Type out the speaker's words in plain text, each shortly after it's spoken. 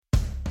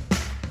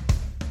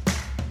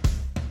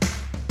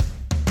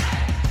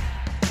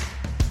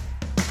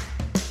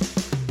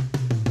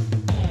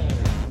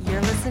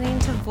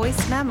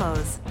Voice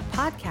Memos,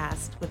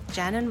 podcast with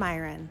Jenn and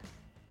Myron.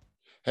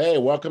 Hey,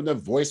 welcome to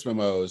Voice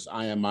Memos.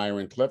 I am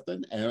Myron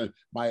Clifton, and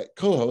my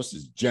co-host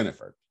is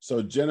Jennifer.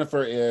 So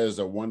Jennifer is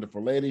a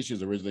wonderful lady.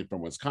 She's originally from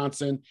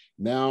Wisconsin,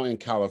 now in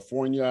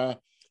California,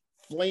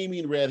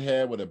 flaming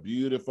redhead with a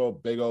beautiful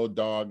big old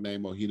dog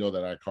named Mojito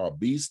that I call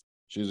Beast.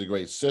 She's a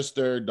great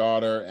sister,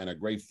 daughter, and a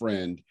great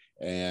friend,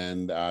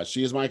 and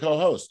she is my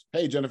co-host.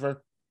 Hey,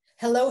 Jennifer.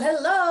 Hello,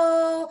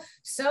 hello.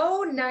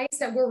 So nice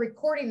that we're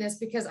recording this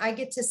because I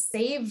get to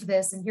save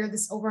this and hear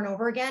this over and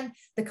over again,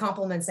 the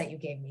compliments that you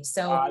gave me.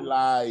 So I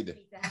lied.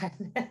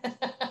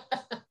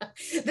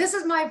 This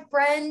is my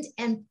friend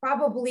and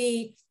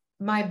probably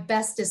my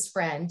bestest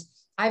friend.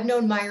 I've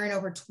known Myron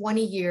over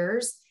 20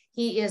 years.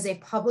 He is a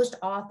published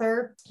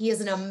author. He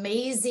is an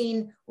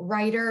amazing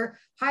writer,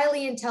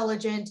 highly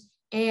intelligent.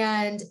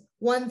 And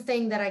one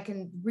thing that I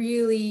can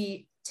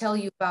really tell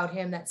you about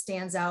him that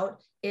stands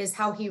out is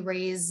how he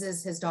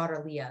raises his daughter,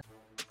 Leah.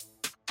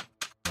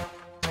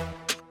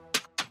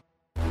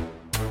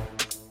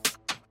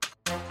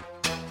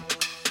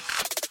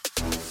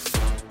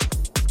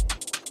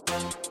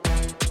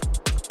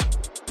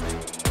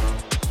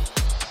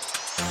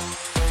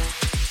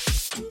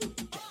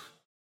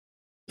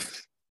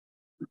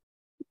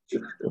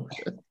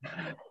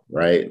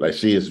 Right? Like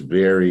she's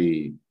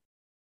very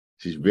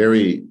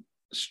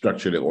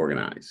structured and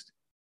organized.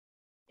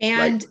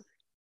 And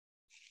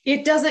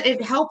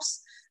it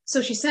helps.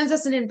 So she sends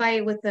us an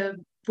invite with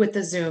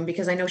the Zoom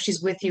because I know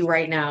she's with you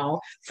right now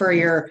for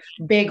your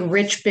big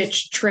rich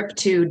bitch trip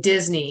to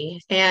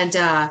Disney. And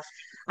I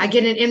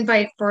get an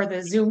invite for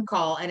the Zoom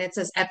call and it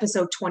says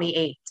episode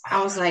 28.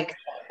 I was like,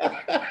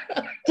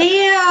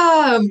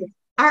 damn,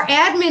 our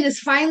admin is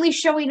finally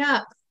showing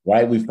up.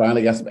 Right, we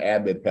finally got some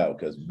admin help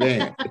because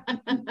man,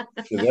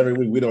 because every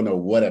week we don't know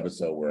what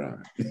episode we're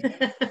on.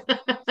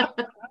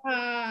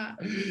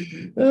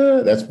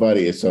 That's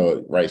funny.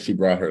 So, right, she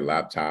brought her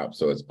laptop,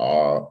 so it's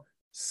all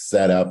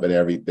set up and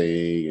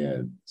everything,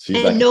 and she's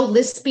and like, no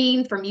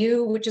lisping from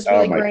you, which is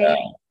really great. God.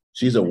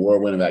 She's a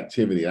whirlwind of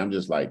activity. I'm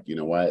just like, you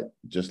know what?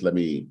 Just let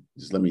me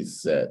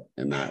sit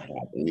and not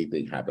have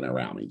anything happen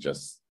around me.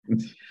 Just when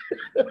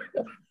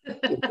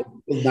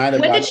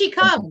did she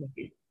come?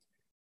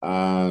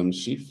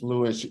 She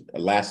flew in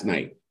last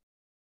night.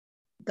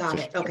 Got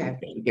it. Okay.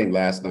 She came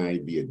last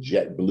night via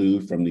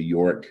JetBlue from New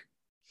York.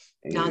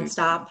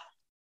 Nonstop.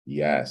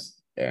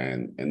 Yes.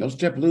 And those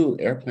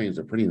JetBlue airplanes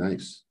are pretty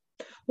nice.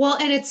 Well,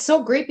 and it's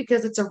so great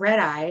because it's a red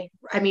eye.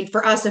 I mean,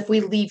 for us, if we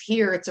leave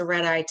here, it's a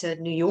red eye to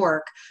New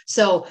York.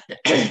 So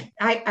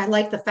I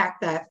like the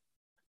fact that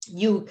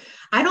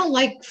I don't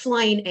like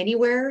flying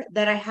anywhere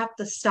that I have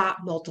to stop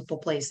multiple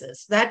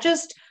places. That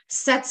just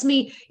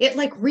it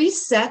like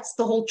resets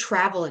the whole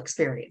travel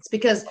experience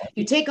because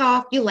you take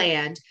off, you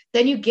land,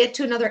 then you get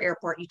to another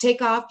airport, you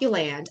take off, you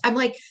land. I'm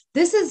like,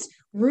 this is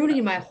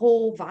ruining my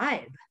whole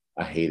vibe.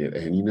 I hate it.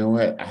 And you know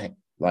what? I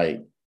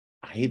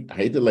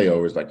hate the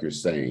layovers like you're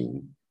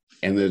saying.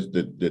 And there's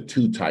the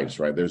two types,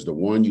 right? There's the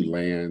one you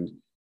land,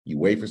 you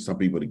wait for some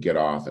people to get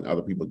off and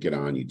other people get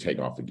on, you take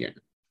off again.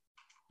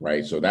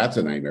 Right. So that's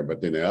a nightmare.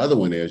 But then the other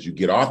one is you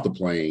get off the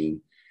plane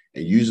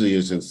and usually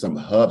it's in some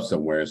hub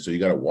somewhere. So you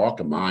got to walk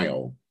a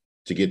mile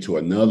to get to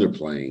another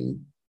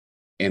plane.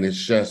 And it's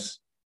just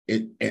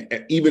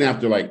even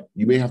after like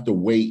you may have to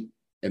wait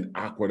an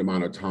awkward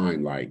amount of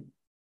time, like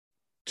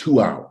 2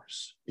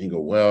 hours. And you go,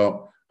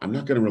 well, I'm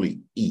not going to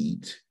really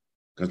eat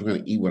because I'm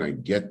going to eat when I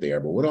get there.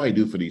 But what do I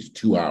do for these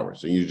 2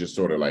 hours? And you're just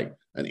sort of like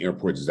an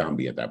airport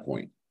zombie at that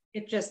point.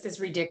 It just is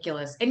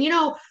ridiculous. And,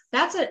 I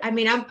got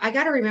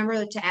to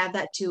remember to add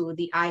that to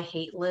the I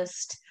hate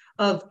list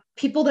of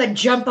people that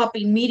jump up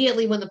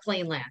immediately when the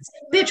plane lands.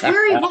 Bitch,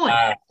 where are you going?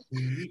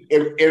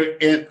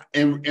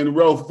 In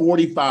row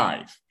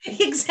 45.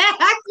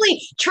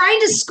 Exactly.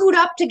 Trying to scoot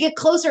up to get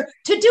closer.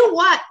 To do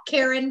what,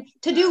 Karen?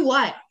 To do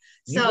what?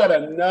 You got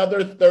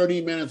another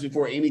 30 minutes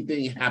before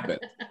anything happens.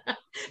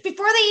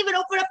 Before they even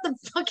open up the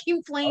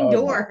fucking plane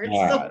door.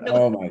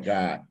 Oh my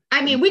God.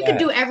 I mean, we could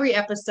do every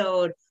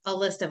episode a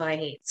list of I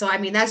hate. So, I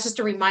mean, that's just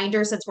a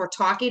reminder since we're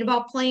talking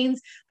about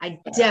planes, I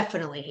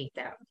definitely hate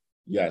them.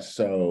 Yes.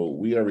 So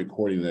we are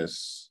recording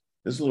this.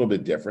 This is a little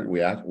bit different.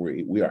 We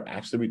are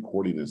actually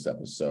recording this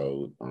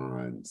episode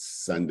on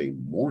Sunday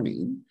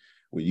morning.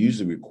 We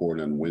usually record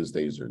on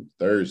Wednesdays or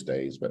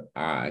Thursdays, but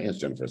as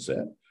Jennifer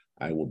said,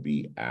 I will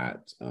be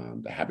at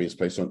the happiest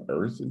place on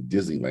earth in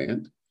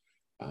Disneyland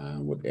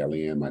with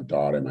Ellie and my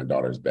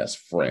daughter's best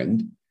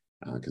friend,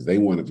 because they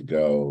wanted to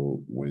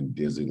go when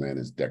Disneyland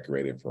is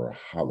decorated for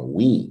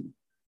Halloween.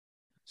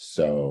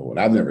 So, and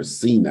I've never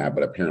seen that,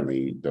 but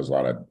apparently there's a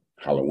lot of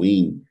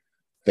Halloween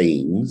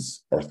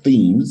themes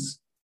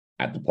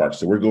at the park.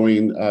 So we're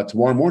going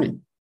tomorrow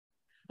morning.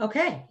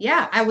 Okay.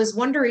 Yeah. I was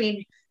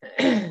wondering,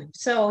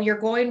 so you're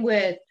going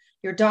with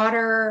your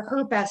daughter,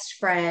 her best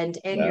friend,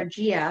 and your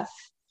GF.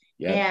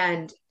 Yeah.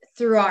 And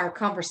through our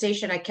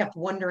conversation, I kept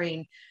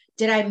wondering,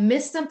 did I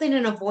miss something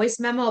in a voice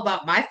memo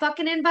about my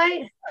fucking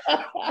invite?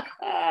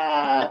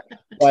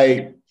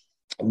 Like,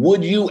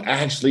 would you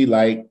actually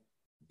like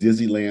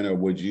Disneyland, or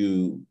would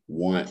you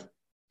want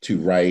to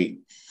write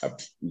a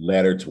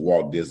letter to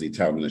Walt Disney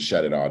telling him to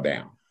shut it all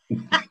down.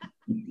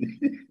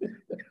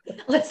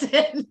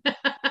 Listen,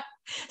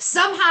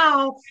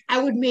 somehow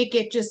I would make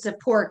it just a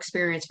poor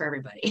experience for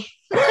everybody.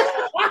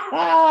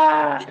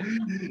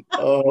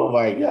 Oh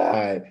my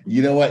God.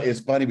 You know what? It's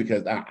funny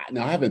because I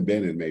haven't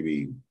been in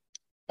maybe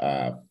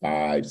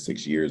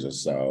 5-6 years or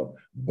so,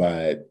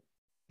 but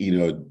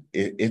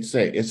it's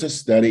a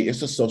study,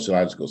 it's a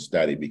sociological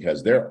study,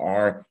 because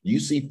you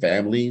see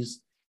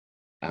families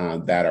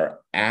that are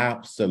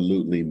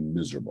absolutely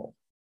miserable,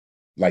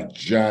 like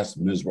just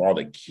miserable. All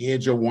the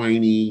kids are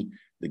whiny,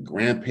 the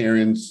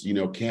grandparents,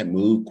 can't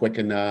move quick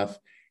enough,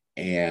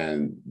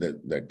 and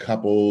the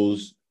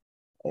couples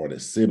or the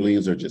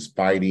siblings are just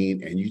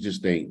fighting, and you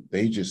just think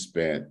they just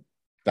spent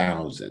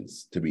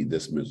thousands to be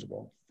this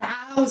miserable.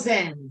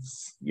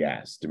 Thousands.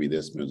 Yes, to be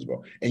this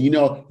miserable. And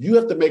you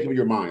have to make up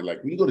your mind.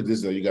 Like when you go to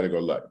Disney, you got to go,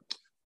 look,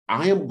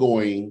 I am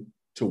going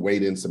to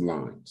wait in some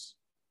lines.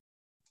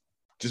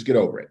 Just get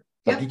over it.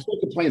 Like, you can't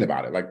complain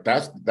about it. Like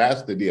that's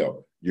the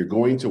deal. You're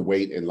going to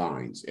wait in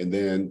lines, and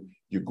then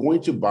you're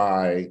going to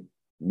buy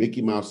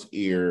Mickey Mouse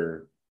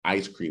ear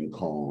ice cream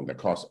cone that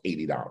costs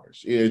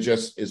 $80. It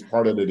just is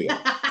part of the deal.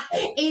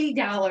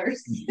 $80.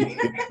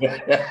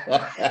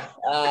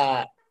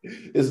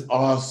 It's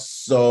all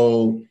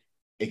so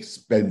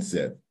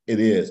expensive. It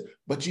is.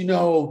 But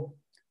now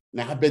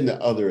I've been to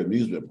other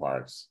amusement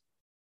parks.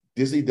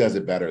 Disney does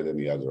it better than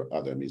the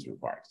other amusement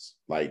parks.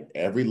 Like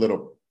every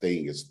little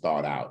thing is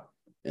thought out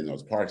in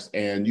those parks,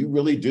 and you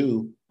really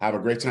do have a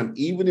great time,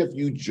 even if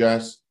you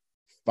just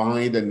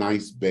find a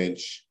nice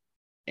bench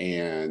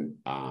and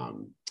a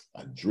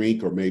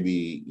drink, or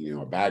maybe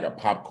a bag of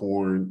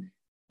popcorn,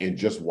 and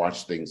just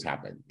watch things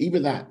happen.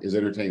 Even that is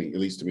entertaining. At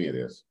least to me, it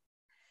is.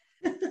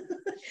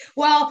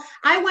 Well,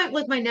 I went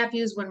with my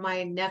nephews when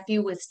my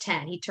nephew was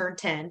 10. He turned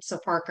 10, so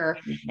Parker,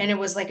 and it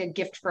was like a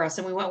gift for us.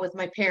 And we went with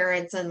my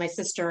parents and my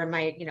sister and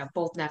my,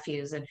 both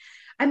nephews. And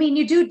I mean,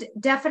 you do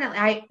definitely,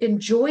 I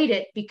enjoyed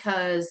it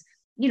because,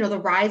 the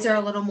rides are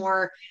a little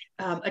more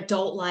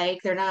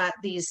adult-like. They're not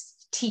these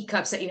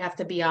teacups that you have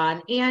to be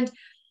on. And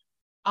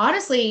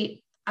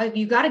honestly,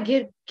 you got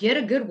to get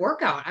a good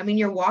workout. I mean,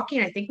 you're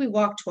walking, I think we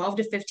walk 12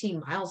 to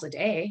 15 miles a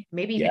day,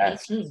 maybe even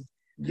 18.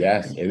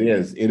 Yes, it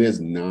is. It is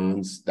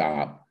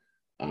nonstop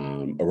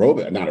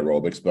not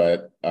aerobics,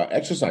 but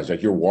exercise.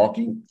 Like you're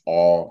walking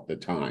all the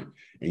time.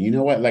 And you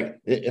know what? Like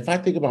if I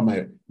think about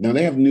now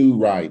they have new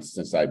rides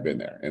since I've been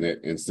there,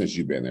 and since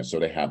you've been there. So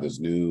they have this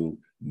new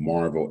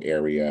Marvel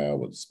area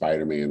with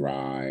Spider-Man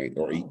ride,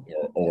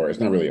 or it's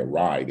not really a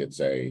ride, it's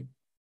an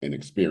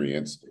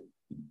experience.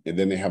 And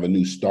then they have a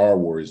new Star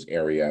Wars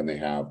area, and they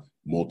have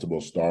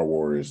multiple Star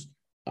Wars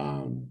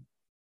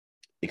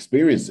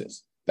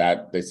experiences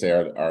that they say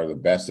are the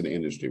best in the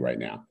industry right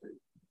now.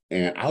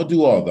 And I'll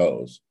do all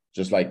those,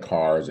 just like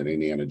Cars and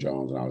Indiana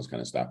Jones and all this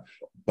kind of stuff.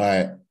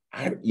 But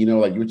like you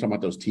were talking about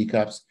those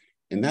teacups,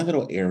 in that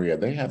little area,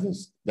 they have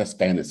that's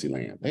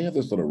Fantasyland. They have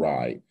this little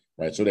ride,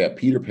 right? So they have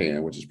Peter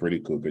Pan, which is pretty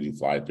cool because you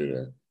fly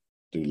through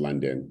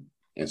London,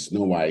 and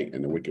Snow White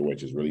and the Wicked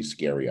Witch is really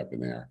scary up in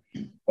there.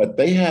 But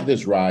they have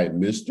this ride,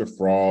 Mr.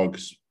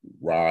 Frog's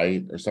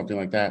Ride or something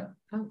like that.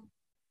 Oh.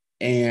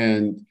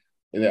 And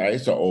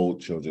it's an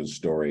old children's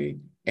story.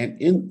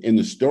 And in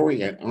the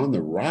story and on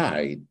the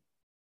ride,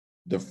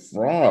 the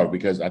frog,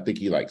 because I think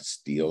he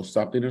steals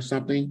something or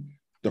something,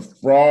 the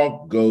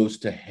frog goes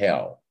to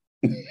hell.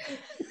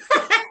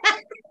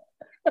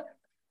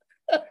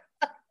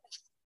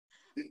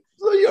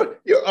 So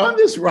you're on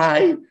this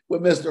ride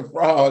with Mr.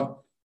 Frog,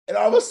 and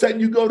all of a sudden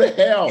you go to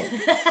hell.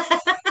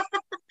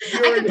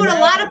 I can put a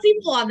lot of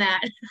people on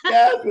that.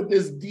 Yeah, with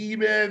this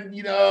demon,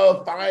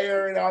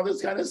 fire and all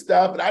this kind of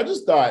stuff. And I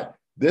just thought,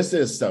 this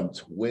is some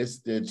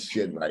twisted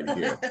shit right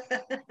here.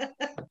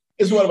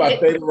 It's one of my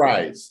favorite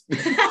rides.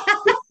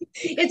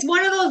 It's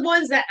one of those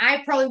ones that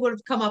I probably would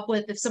have come up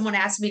with if someone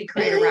asked me to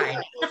create a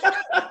ride.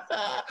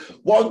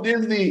 Walt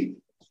Disney,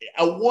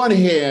 on one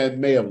hand,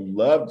 may have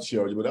loved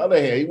children, but on the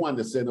other hand, he wanted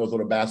to send those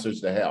little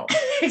bastards to hell.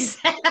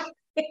 Exactly.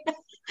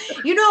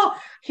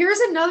 Here's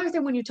another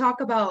thing when you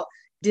talk about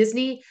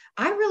Disney,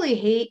 I really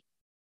hate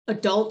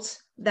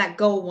adults that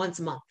go once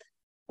a month.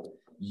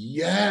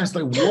 Yes,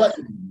 like what?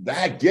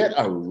 That get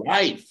a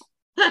life.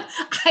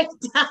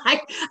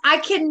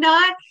 I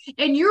cannot,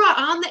 and you're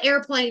on the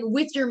airplane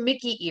with your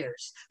Mickey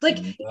ears,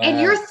 and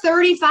you're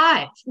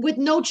 35 with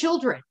no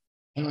children.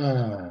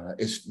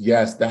 That's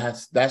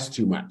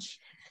too much.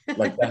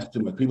 That's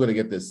too much. People that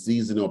get this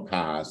seasonal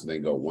pass and they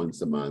go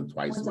once a month,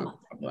 twice a month,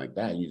 something like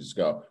that. And you just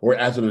go, or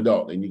as an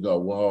adult, and you go,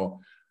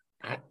 well,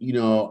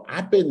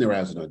 I've been there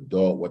as an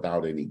adult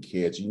without any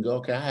kids. You can go,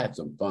 okay, I had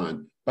some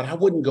fun, but I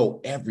wouldn't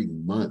go every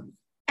month.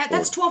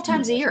 That's 12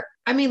 times a year.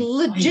 I mean,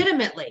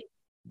 legitimately.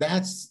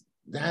 That's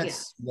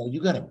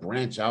you got to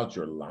branch out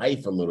your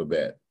life a little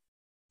bit.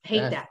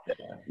 Hate that.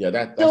 Yeah,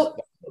 that's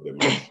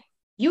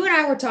you and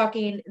I were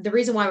talking, the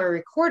reason why we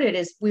recorded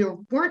is we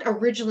weren't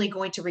originally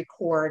going to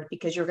record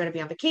because you're going to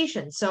be on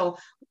vacation. So,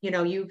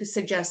 you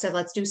suggested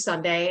let's do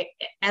Sunday,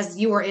 as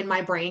you were in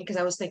my brain, because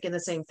I was thinking the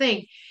same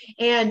thing.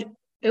 And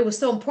it was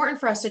so important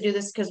for us to do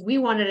this because we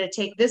wanted to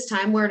take this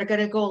time. We're going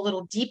to go a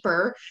little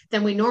deeper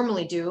than we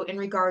normally do in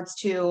regards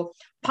to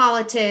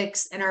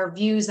politics and our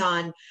views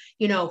on,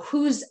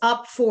 who's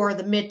up for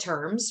the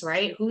midterms,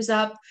 right? Who's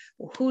up,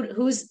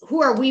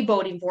 who are we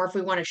voting for if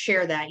we want to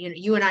share that?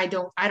 You and I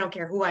don't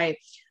care who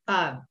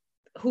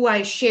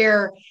I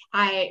share,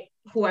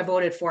 who I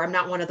voted for. I'm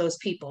not one of those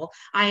people.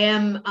 I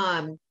am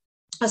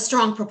a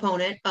strong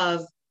proponent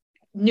of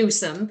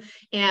Newsom,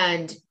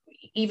 and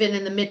even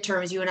in the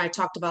midterms, you and I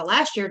talked about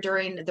last year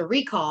during the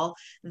recall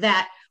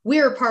that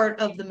we're part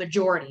of the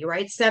majority,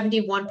 right?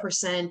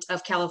 71%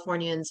 of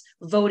Californians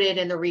voted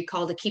in the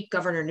recall to keep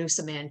Governor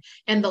Newsom in.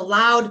 And the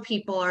loud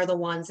people are the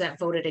ones that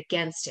voted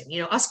against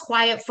him. Us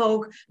quiet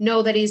folk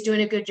know that he's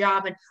doing a good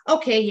job. And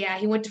okay, yeah,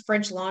 he went to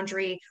French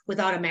Laundry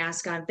without a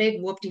mask on.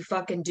 Big whoop-de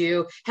fucking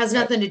do. Has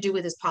nothing to do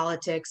with his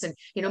politics. And,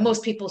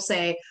 most people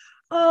say,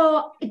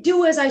 oh,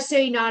 do as I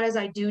say, not as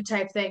I do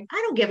type thing.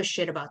 I don't give a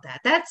shit about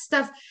that. That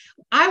stuff.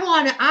 I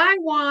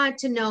want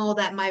to know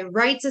that my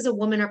rights as a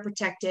woman are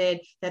protected,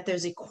 that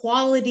there's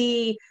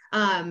equality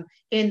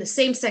in the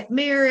same-sex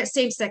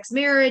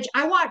marriage.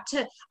 I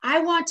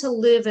want to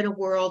live in a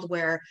world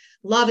where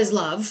love is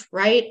love,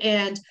 right?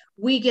 And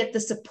we get the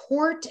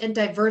support and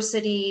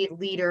diversity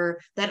leader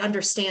that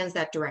understands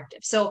that directive.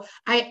 So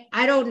I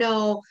don't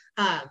know.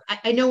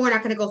 I know we're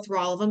not going to go through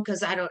all of them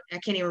because I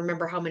can't even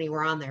remember how many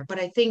were on there, but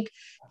I think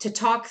to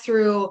talk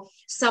through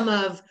some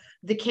of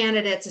the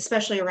candidates,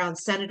 especially around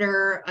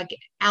Senator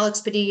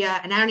Alex Padilla,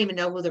 and I don't even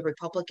know who the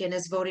Republican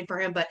is voting for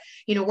him, but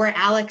where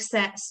Alex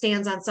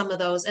stands on some of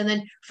those. And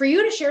then for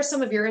you to share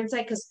some of your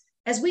insight, because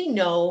as we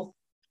know,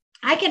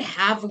 I can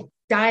have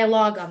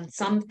dialogue on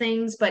some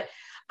things, but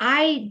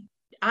I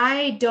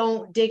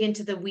don't dig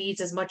into the weeds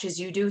as much as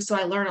you do. So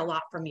I learn a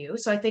lot from you.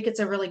 So I think it's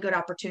a really good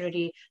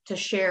opportunity to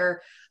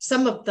share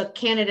some of the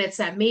candidates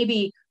that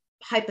maybe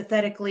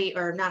hypothetically,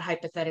 or not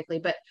hypothetically,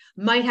 but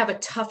might have a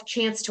tough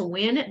chance to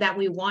win that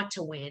we want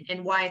to win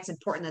and why it's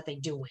important that they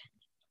do win.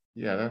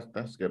 Yeah,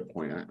 that's a good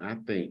point. I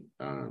think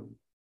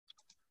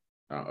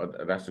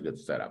that's a good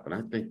setup. And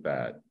I think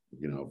that,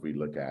 if we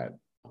look at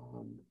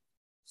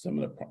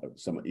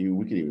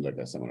we can even look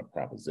at some of the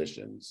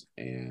propositions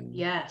and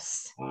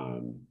yes.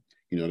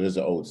 There's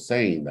an old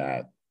saying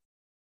that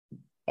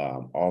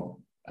I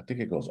think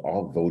it goes,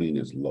 all voting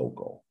is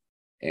local.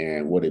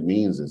 And what it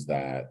means is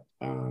that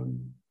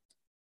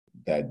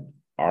that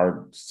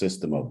our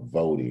system of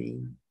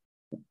voting,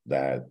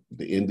 that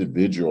the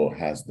individual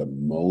has the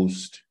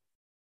most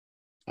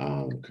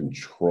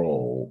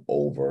control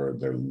over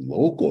their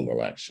local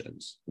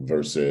elections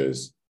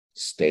versus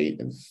state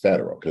and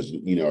federal, because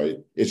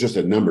it's just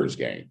a numbers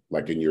game.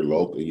 Like in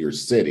your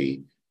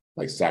city,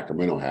 like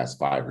Sacramento has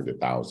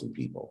 500,000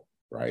 people,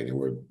 right? And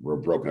we're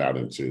broken out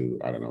into,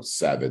 I don't know,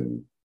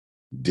 7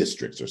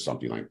 districts or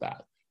something like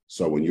that.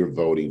 So when you're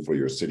voting for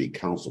your city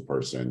council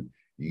person,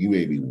 you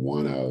may be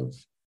one of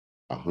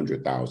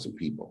 100,000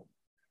 people.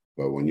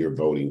 But when you're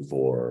voting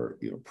for,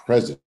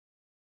 president,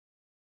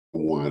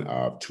 one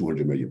of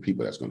 200 million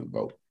people that's going to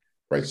vote,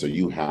 right? So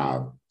you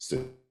have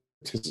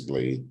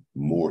statistically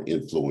more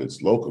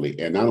influence locally.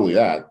 And not only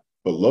that,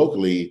 but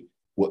locally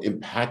will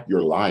impact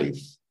your life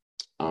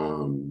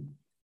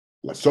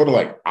sort of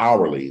like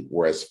hourly,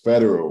 whereas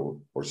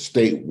federal or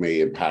state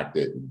may impact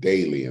it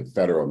daily and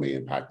federal may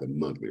impact it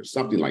monthly or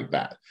something like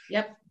that.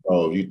 Yep.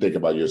 So if you think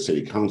about your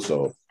city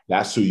council,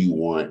 that's who you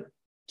want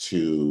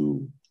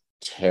to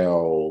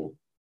tell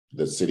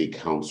the city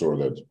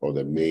council or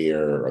the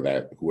mayor or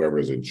that whoever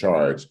is in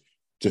charge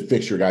to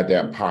fix your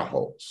goddamn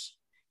potholes.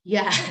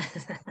 Yeah.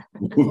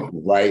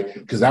 Right?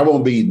 Because that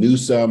won't be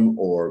Newsom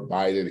or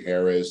Biden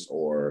Harris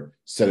or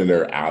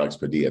Senator Alex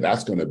Padilla.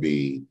 That's going to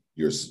be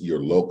your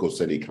local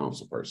city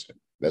council person.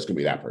 That's going to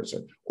be that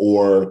person.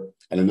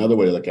 And another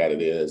way to look at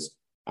it is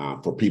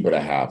for people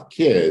that have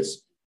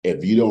kids,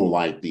 if you don't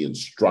like the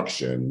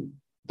instruction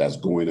that's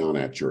going on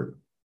at your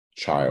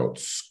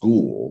child's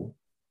school,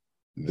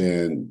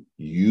 then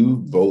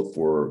you vote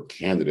for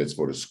candidates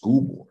for the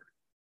school board.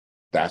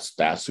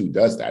 That's who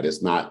does that.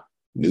 It's not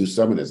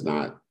Newsom and it's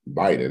not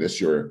Biden. It's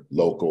your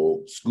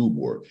local school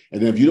board.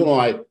 And then if you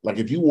don't like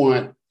if you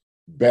want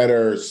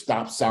better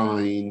stop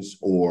signs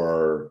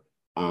or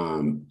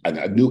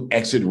a new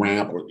exit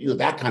ramp or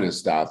that kind of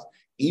stuff,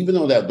 even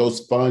though that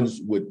those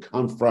funds would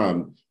come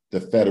from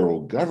the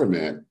federal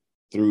government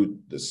through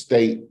the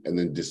state and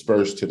then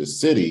dispersed to the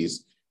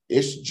cities,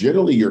 it's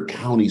generally your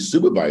county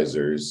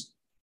supervisors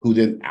who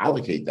then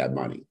allocate that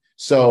money.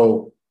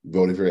 So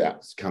voting for your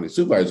county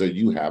supervisor,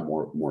 you have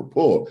more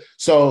pull.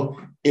 So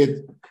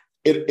it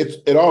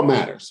all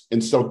matters.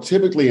 And so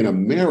typically in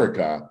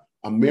America,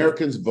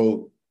 Americans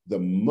vote the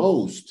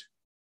most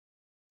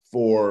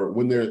for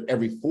when they're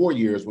every 4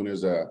 years when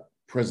there's a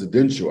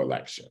presidential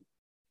election.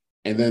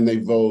 And then they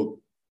vote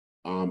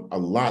a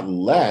lot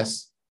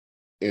less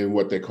in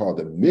what they call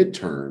the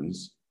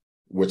midterms,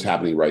 what's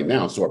happening right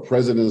now. So a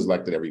president is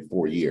elected every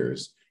 4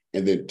 years.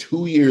 And then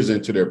 2 years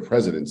into their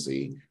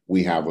presidency,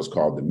 we have what's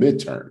called the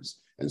midterms.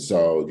 And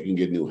so you can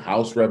get new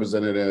House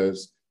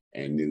representatives,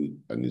 and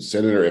a new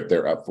senator if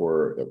they're up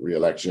for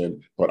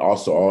re-election, but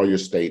also all your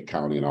state,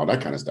 county, and all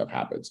that kind of stuff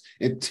happens.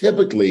 And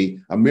typically,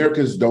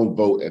 Americans don't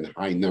vote in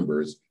high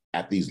numbers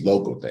at these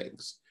local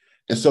things.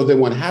 And so then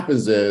what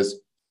happens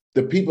is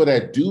the people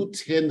that do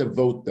tend to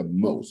vote the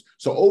most.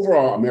 So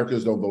overall,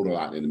 Americans don't vote a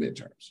lot in the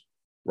midterms,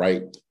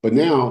 right? But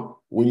now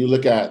when you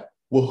look at,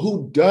 well,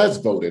 who does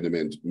vote in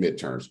the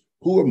midterms?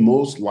 Who are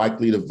most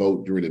likely to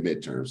vote during the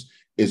midterms?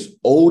 It's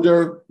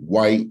older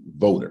white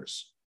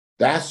voters.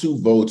 That's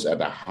who votes at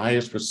the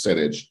highest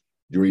percentage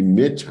during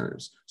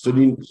midterms. So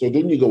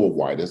then you go, well,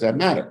 why does that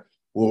matter?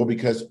 Well,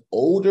 because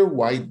older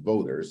white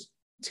voters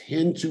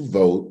tend to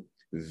vote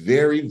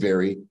very,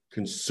 very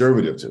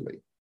conservatively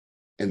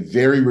and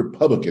very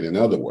Republican, in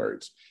other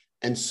words.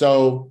 And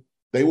so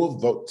they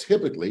will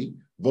typically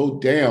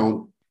vote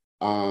down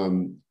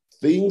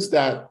things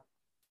that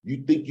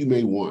you think you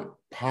may want: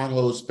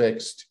 potholes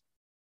fixed,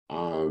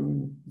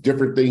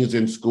 different things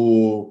in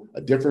school,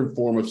 a different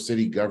form of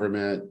city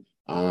government,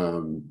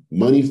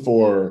 money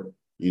for,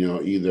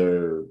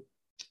 either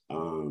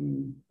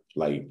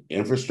like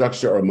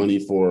infrastructure or money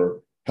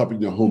for helping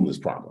the homeless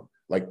problem,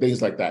 like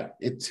things like that.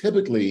 And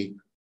typically,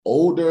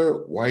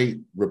 older white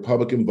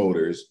Republican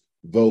voters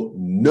vote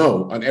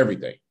no on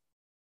everything.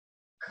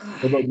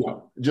 They vote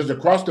no. Just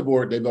across the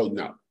board, they vote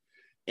no.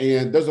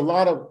 And there's a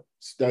lot of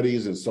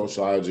studies and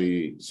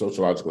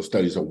sociological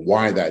studies on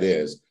why that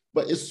is,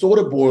 but it sort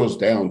of boils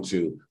down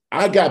to,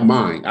 I got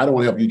mine, I don't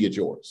want to help you get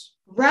yours.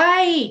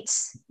 Right.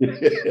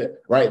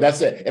 Right,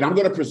 that's it. And I'm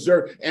going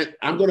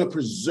to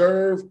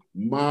preserve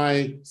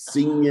my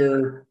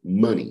senior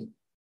money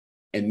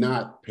and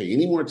not pay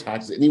any more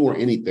taxes, any more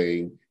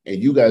anything,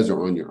 and you guys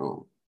are on your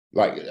own.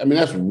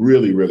 That's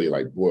really, really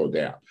like boiled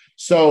down.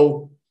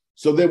 So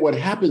then what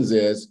happens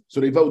is, so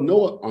they vote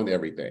no on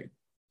everything.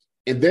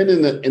 And then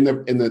in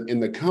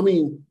the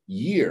coming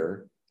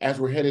year, as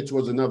we're headed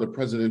towards another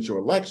presidential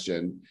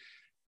election,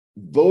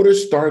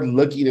 voters start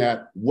looking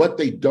at what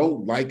they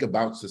don't like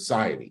about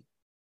society.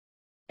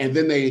 And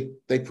then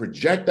they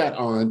project that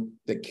on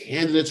the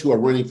candidates who are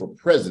running for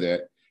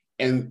president,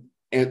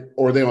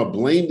 or they'll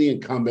blame the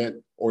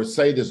incumbent or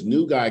say this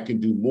new guy can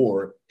do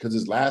more because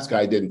this last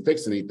guy didn't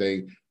fix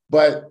anything.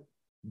 But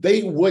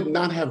they would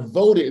not have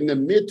voted in the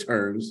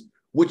midterms,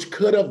 which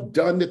could have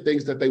done the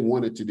things that they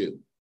wanted to do.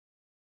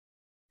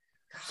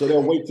 So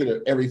they'll wait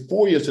every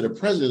 4 years to the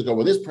president go,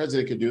 well, this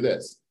president can do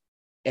this.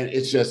 And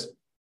it's just,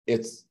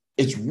 it's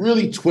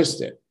really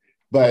twisted.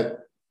 But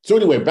so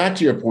anyway, back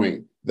to your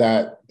point,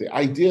 that the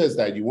idea is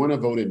that you want to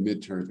vote in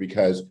midterms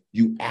because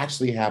you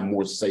actually have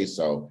more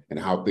say-so in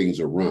how things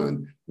are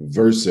run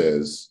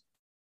versus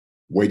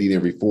waiting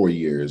every 4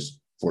 years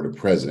for the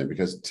president.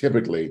 Because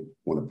typically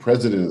when a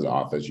president is in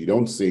office, you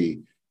don't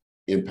see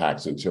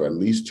impacts until at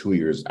least 2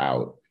 years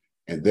out.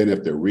 And then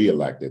if they're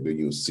reelected, then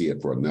you'll see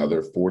it for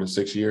another 4 to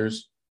 6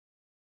 years.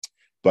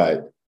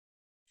 But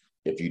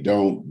if you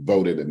don't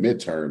vote in the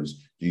midterms,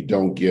 you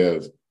don't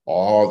give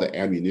all the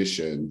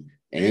ammunition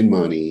and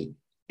money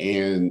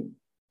and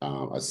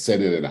a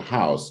Senate and a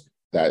House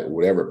that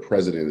whatever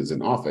president is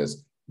in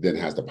office then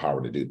has the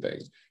power to do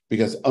things.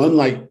 Because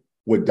unlike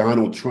what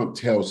Donald Trump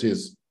tells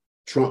his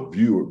Trump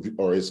viewer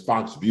or his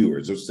Fox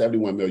viewers, there's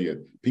 71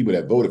 million people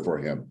that voted for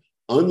him.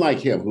 Unlike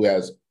him,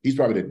 he's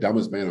probably the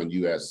dumbest man on the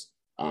U.S.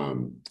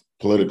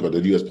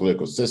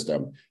 political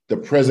system. The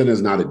president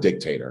is not a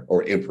dictator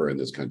or emperor in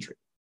this country,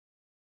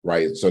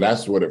 right? So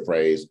that's what a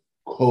phrase,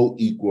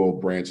 co-equal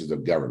branches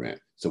of government.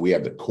 So we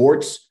have the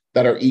courts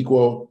that are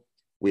equal,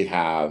 we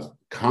have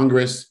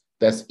Congress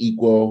that's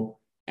equal,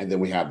 and then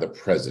we have the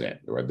president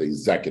or the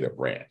executive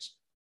branch.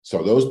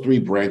 So those three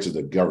branches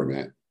of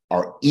government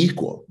are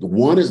equal. The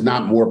one is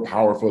not more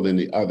powerful than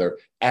the other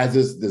as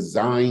is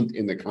designed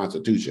in the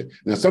Constitution.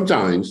 Now,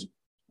 sometimes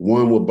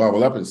one will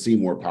bubble up and seem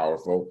more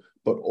powerful,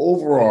 but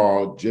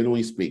overall,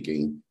 generally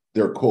speaking,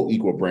 they're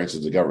co-equal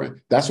branches of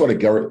government. That's why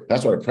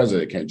a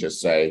president can't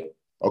just say,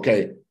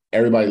 okay,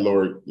 everybody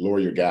lower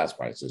your gas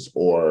prices,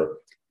 or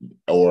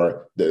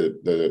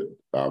the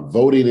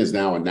voting is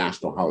now a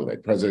national holiday.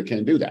 The president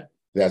can't do that.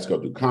 It has to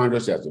go through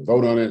Congress, he has to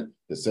vote on it,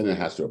 the Senate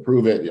has to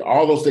approve it.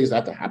 All those things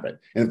have to happen.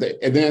 And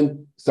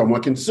then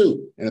someone can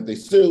sue. And if they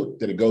sue,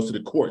 then it goes to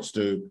the courts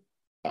to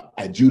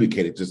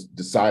adjudicate it, to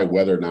decide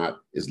whether or not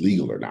it's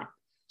legal or not.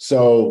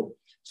 So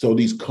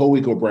these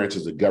co-equal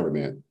branches of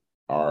government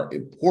are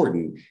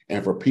important.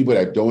 And for people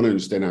that don't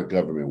understand how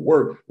government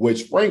works,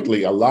 which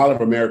frankly, a lot of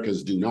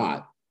Americans do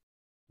not,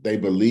 they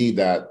believe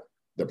that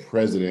the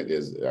president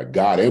is a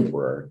God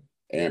emperor,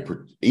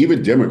 and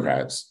even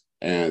Democrats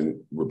and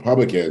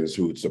Republicans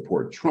who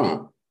support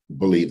Trump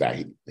believe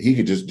that he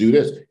could just do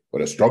this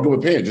with a stroke of a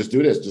pen, just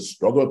do this, just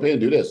stroke of a pen,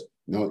 do this.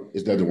 No,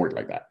 it doesn't work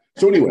like that.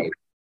 So anyway,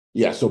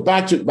 yeah, so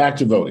back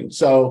to voting.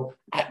 So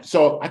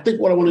I think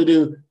what I want to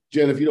do,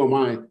 Jen, if you don't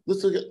mind,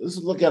 let's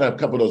look at a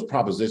couple of those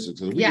propositions,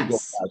 because we can go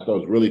past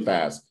those really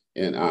fast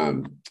in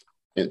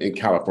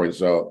California.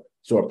 So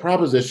a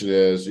proposition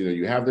is,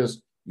 you have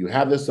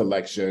this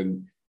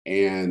election,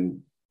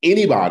 and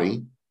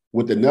anybody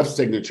with enough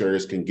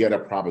signatures can get a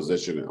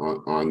proposition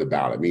on the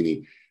ballot,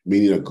 meaning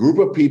meaning a group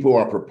of people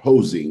are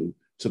proposing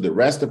to the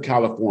rest of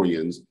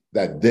Californians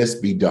that this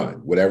be done,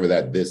 whatever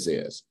that this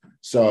is.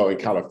 So in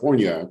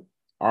California,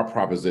 our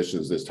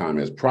propositions this time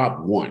is Prop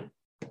 1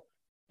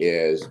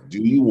 is,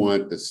 do you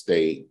want the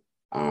state,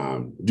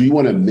 do you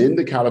want to amend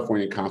the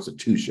California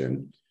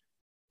Constitution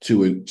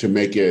to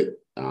make it,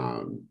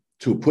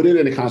 to put it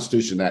in the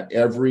Constitution that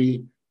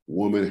every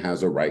woman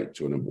has a right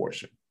to an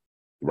abortion,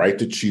 right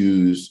to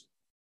choose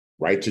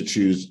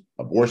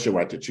abortion,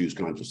 right to choose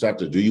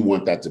contraceptives? Do you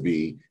want that to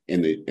be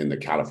in the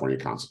California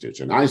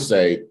Constitution? I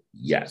say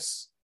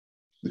yes.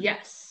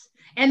 Yes,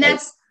 and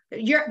that's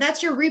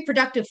your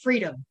reproductive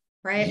freedom,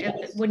 right?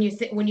 Yes. When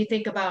you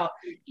think about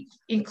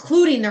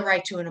including the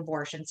right to an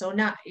abortion, so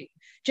not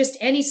just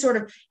any sort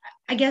of.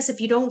 I guess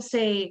if you don't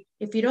say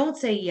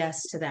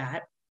yes to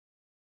that,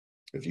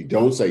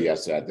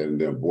 then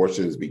the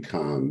abortions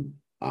become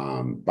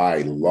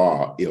by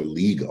law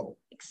illegal.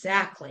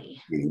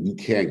 Exactly. You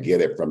can't get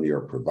it from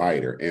your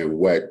provider. And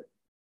what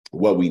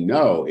we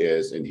know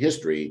is in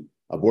history,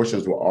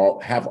 abortions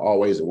have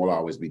always and will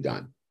always be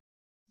done.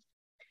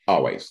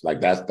 Always.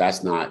 Like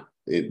that's not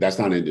in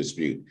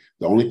dispute.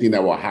 The only thing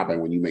that will happen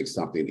when you make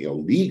something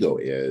illegal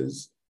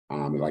is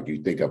like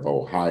you think of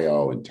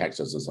Ohio and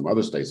Texas and some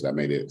other states that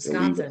made it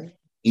illegal.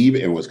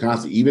 Even in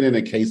Wisconsin, even in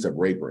a case of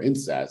rape or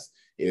incest,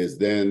 is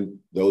then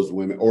those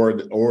women, or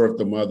if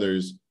the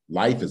mother's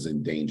life is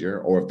in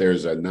danger, or if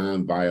there's a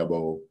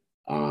non-viable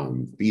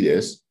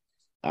fetus,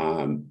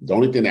 the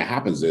only thing that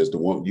happens is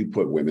you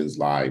put women's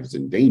lives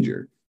in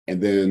danger. And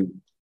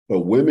then,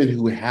 but women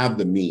who have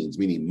the means,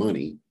 meaning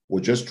money, will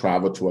just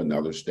travel to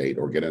another state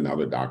or get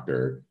another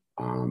doctor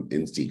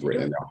in secret,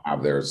 and they'll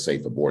have their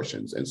safe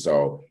abortions. And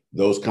so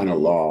those kind of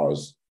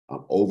laws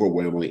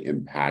overwhelmingly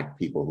impact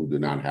people who do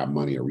not have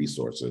money or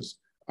resources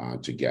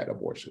to get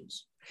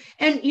abortions.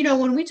 And,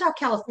 when we talk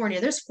California,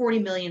 there's 40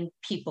 million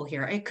people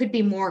here. It could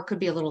be more, it could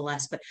be a little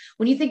less. But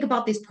when you think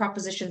about these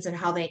propositions and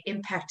how they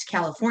impact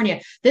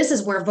California, this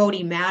is where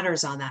voting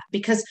matters on that,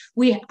 because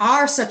we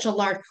are such a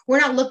large,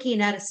 we're not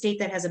looking at a state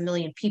that has 1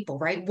 million people,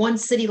 right? One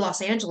city,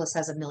 Los Angeles,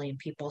 has 1 million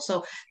people.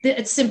 So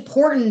it's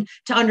important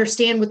to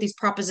understand what these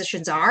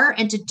propositions are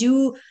and to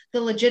do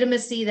the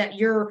legitimacy that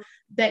your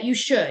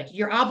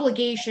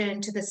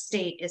obligation to the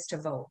state is to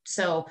vote.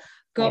 So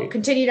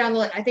continue down the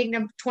list. I think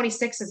number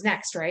 26 is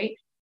next, right?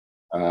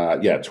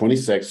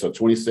 26. So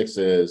 26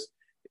 is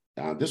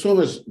this one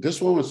was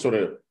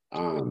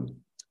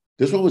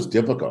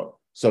difficult.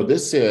 So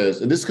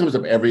this comes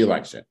up every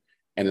election,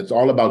 and it's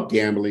all about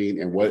gambling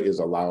and what is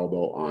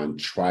allowable on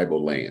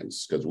tribal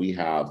lands, because we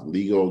have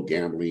legal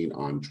gambling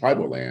on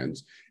tribal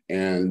lands.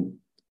 And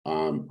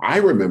I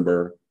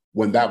remember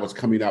when that was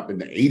coming up in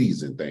the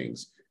 80s and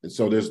things. And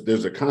so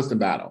there's a constant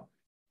battle.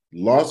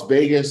 Las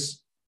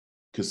Vegas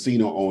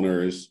casino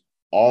owners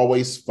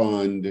always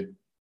fund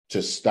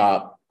to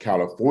stop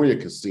California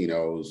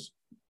casinos,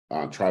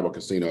 tribal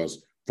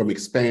casinos, from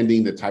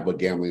expanding the type of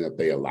gambling that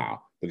they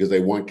allow, because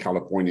they want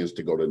Californians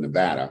to go to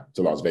Nevada,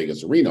 to Las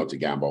Vegas or Reno to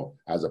gamble,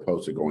 as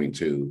opposed to going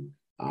to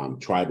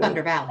tribal.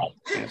 Thunder Valley.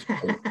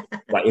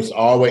 Right.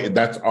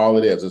 That's all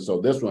it is. And so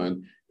this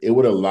one, it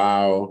would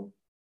allow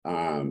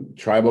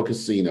tribal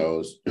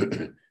casinos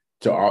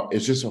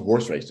it's just a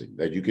horse racing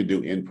that you could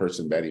do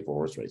in-person betting for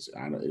horse racing.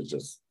 I know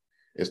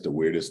it's the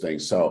weirdest thing.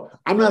 So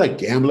I'm not a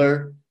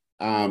gambler.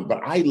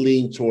 But I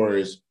lean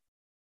towards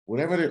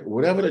whatever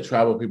the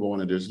tribal people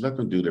want to do, just let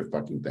them do their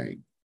fucking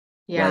thing.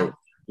 Yeah. Right?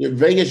 In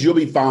Vegas, you'll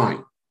be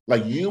fine.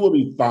 Like, you will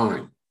be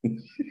fine.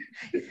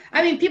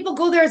 I mean, people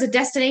go there as a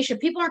destination.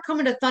 People aren't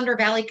coming to Thunder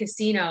Valley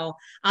Casino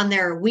on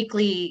their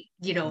weekly,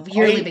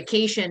 yearly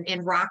vacation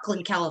in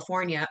Rockland,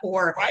 California,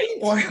 or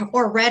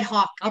Red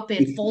Hawk up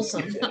in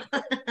Folsom.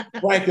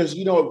 Right, because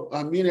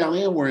me and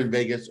Ellen were in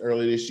Vegas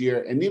early this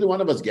year, and neither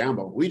one of us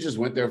gambled. We just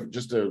went there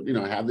just to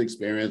have the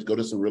experience, go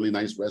to some really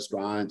nice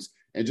restaurants,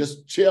 and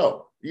just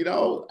chill.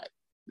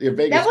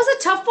 Vegas. That was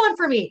a tough one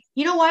for me.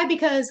 You know why?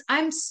 Because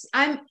I'm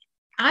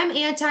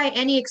anti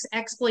any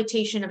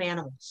exploitation of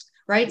animals.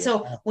 Right. Yeah.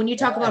 So when you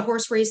talk about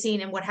horse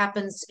racing and what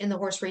happens in the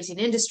horse racing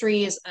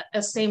industry is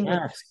a same with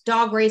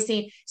dog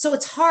racing. So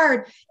it's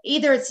hard.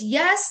 Either it's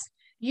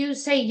you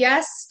say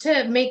yes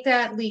to make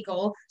that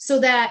legal so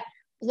that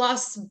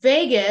Las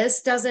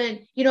Vegas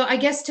doesn't, I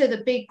guess to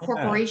the big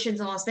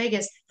corporations in Las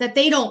Vegas, that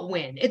they don't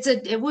win.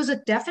 It was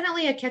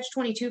definitely a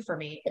catch-22 for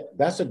me.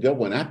 That's a good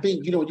one. I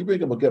think, you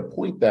bring up a good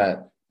point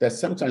that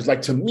sometimes,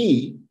 like, to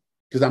me,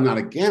 because I'm not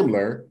a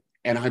gambler,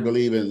 and I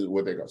believe in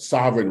what they call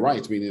sovereign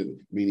rights,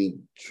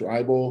 meaning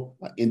tribal,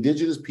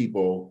 indigenous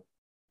people,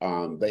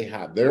 they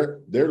have their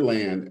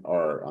land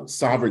are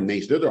sovereign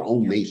nations. They're their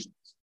own nations.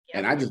 Yeah.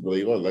 And I just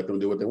believe, let them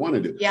do what they want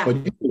to do. Yeah. But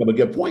you have a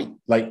good point,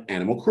 like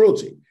animal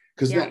cruelty.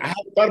 Because I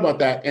haven't thought about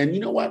that. And you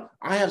know what?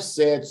 I have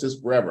said since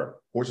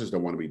forever, horses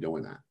don't want to be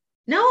doing that.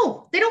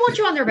 No, they don't want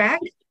you on their back.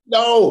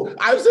 No,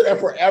 I've said that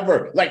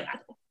forever. Like,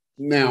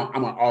 now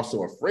I'm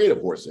also afraid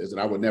of horses,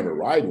 and I would never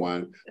ride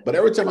one. But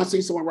every time I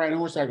see someone riding a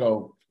horse, I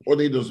go, or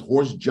they just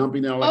horse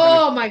jumping out.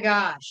 My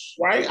gosh.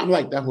 Right? I'm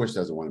like, that horse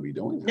doesn't want to be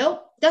doing that.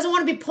 Nope. Doesn't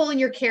want to be pulling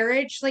your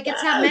carriage. Like,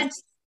 it's not meant.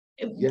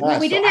 when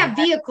we didn't have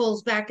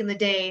vehicles back in the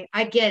day,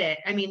 I get it.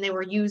 I mean, they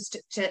were used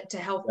to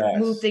help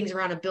move things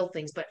around and build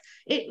things, but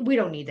we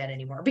don't need that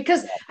anymore,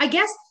 because I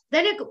guess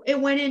then it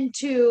went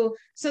into,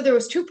 so there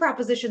was two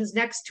propositions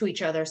next to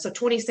each other. So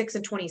 26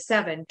 and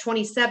 27.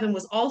 27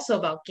 was also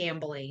about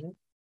gambling.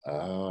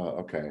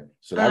 Oh, okay.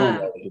 So that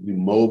one would be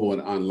mobile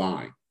and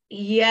online.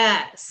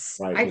 Yes.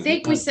 Right, I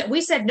think we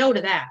said no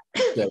to that.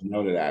 Said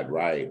no to that,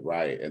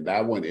 right. And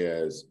that one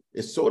it's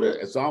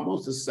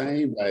almost the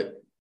same,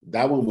 but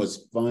that one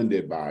was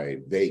funded by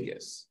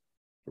Vegas,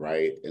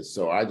 right? And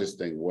so I just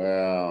think,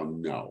 well,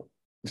 no.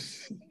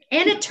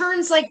 And it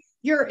turns like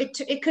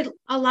it could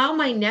allow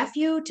my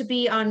nephew to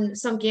be on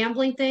some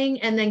gambling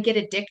thing and then get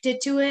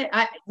addicted to it.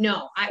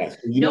 No.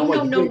 No. You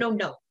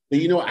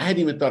know, I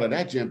hadn't even thought of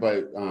that, Jen,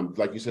 but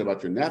like you said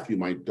about your nephew,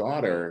 my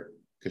daughter,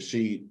 because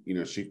she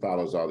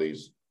follows all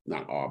these,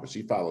 not all, but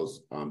she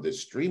follows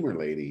this streamer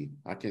lady.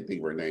 I can't think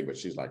of her name, but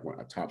she's like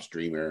a top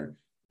streamer.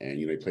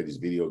 And, they play these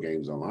video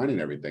games online and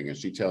everything. And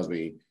she tells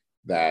me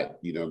that,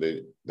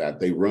 that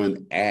they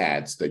run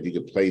ads that you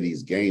could play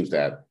these games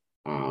that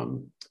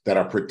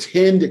are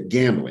pretend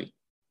gambling.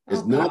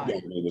 It's not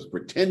gambling, it's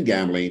pretend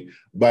gambling.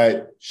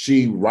 But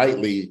she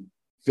rightly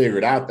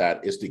figured out that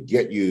it's to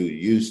get you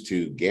used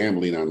to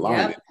gambling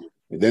online. Yep.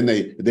 And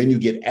then you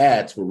get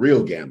ads for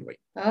real gambling.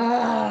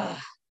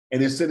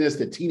 And it's sent us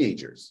to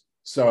teenagers.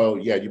 So,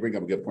 yeah, you bring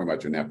up a good point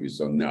about your nephew.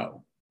 So,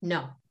 no.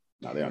 No,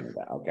 they don't do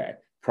that. Okay.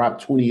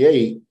 Prop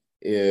 28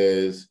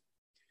 is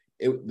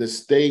the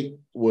state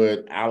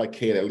would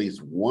allocate at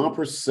least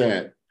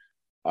 1%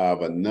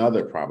 of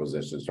another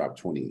proposition. It's Prop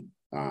 20.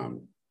 A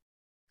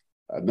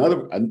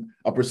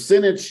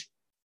percentage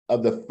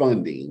of the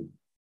funding.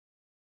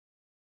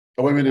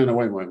 Oh, wait a minute.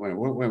 Wait.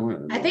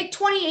 I think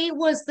 28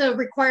 was the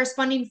requires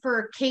funding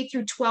for K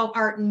through 12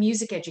 art and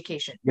music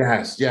education.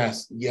 Yes.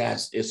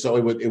 So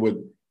it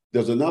would.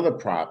 There's another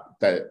prop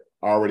that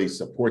already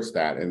supports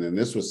that. And then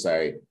this would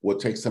say, we'll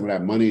take some of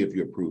that money if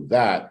you approve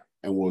that,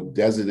 and we'll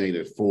designate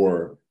it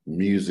for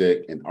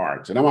music and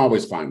arts. And I'm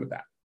always fine with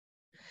that.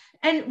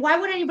 And why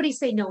would anybody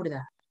say no to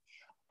that?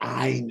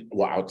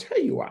 I'll tell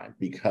you why.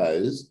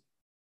 Because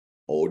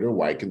older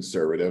white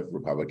conservative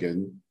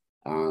Republican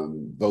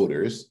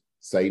voters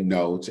say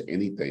no to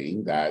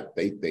anything that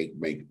they think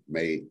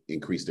may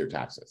increase their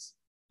taxes.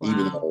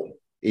 Wow.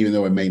 Even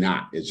though it may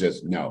not. It's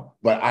just no.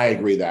 But I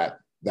agree that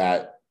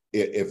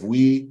if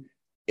we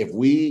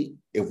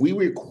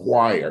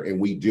require, and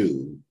we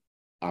do,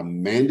 a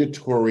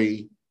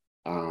mandatory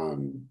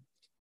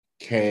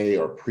K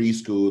or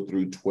preschool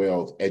through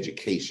 12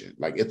 education,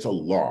 like it's a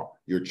law,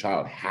 your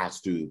child has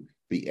to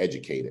be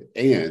educated.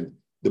 And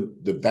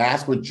the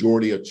vast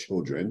majority of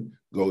children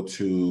go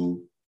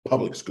to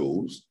public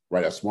schools,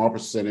 right? A small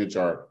percentage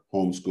are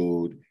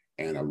homeschooled,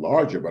 and a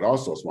larger, but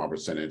also a small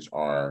percentage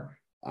are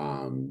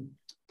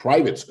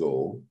private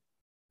school.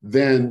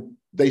 Then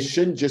they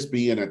shouldn't just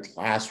be in a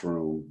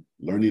classroom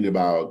learning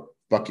about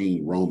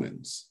fucking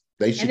Romans.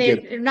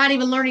 They're not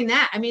even learning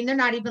that. I mean, they're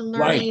not even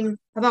learning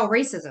about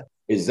racism.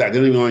 Exactly.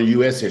 They're not even learning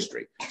U.S.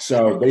 history.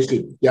 So they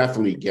should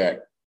definitely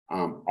get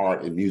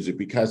art and music,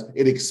 because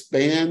it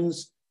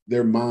expands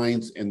their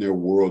minds and their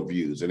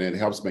worldviews, and it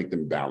helps make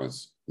them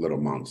balanced little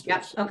monsters.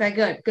 Yep.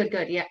 Okay,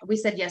 good. Yeah, we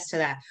said yes to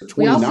that.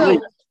 29.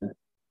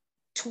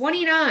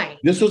 29.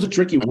 This was a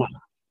tricky one.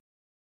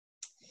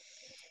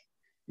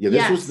 Yeah,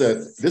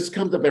 this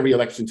comes up every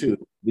election too.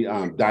 The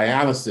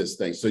dialysis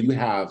thing. So you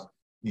have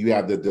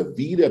the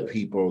DaVita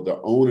people,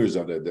 the owners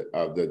of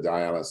the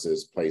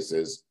dialysis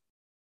places,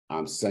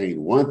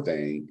 saying one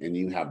thing, and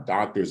you have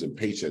doctors and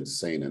patients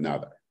saying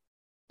another.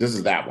 This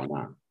is that one,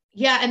 huh?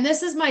 Yeah, and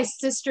this is my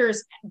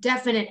sister's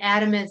definite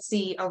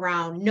adamancy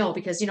around no,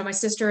 because my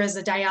sister is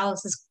a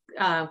dialysis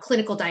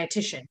clinical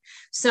dietitian.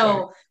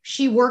 So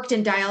she worked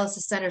in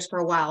dialysis centers for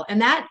a while.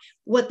 And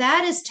what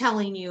that is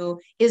telling you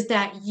is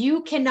that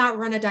you cannot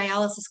run a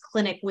dialysis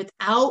clinic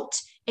without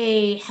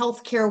a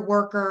healthcare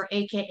worker,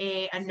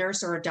 AKA a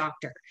nurse or a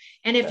doctor.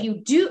 And if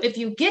you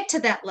get to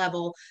that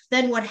level,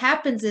 then what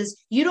happens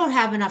is you don't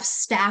have enough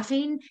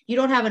staffing, you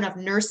don't have enough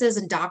nurses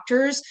and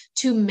doctors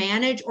to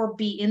manage or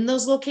be in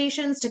those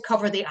locations to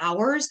cover the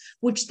hours,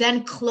 which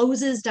then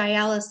closes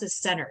dialysis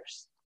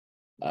centers.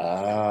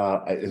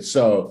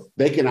 So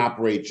they can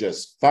operate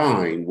just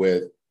fine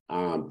with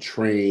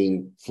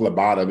trained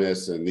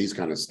phlebotomists and these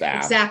kind of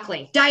staff.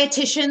 Exactly.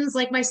 Dietitians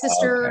like my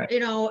sister,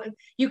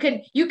 you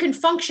can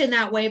function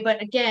that way.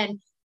 But again,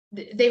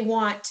 they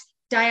want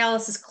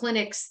dialysis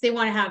clinics. They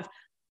want to have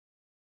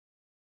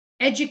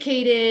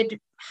educated,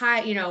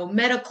 high,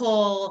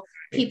 medical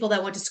people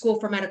that went to school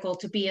for medical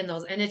to be in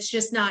those. And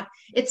it's not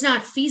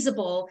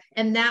feasible.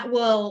 And that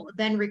will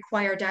then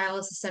require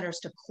dialysis centers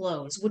to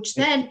close, which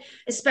then,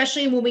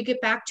 especially when we get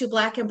back to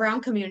Black and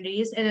brown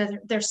communities and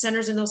there's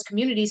centers in those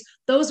communities,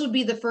 those would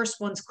be the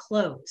first ones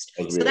closed.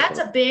 So that's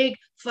a big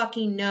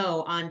fucking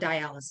no on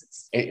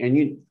dialysis.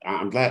 And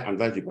I'm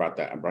glad you brought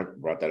that. I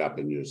brought that up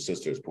in your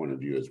sister's point of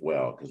view as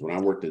well. Because when I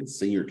worked in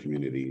senior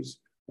communities,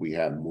 we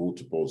had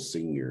multiple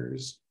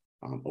seniors.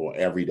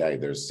 Every day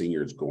there's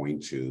seniors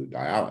going to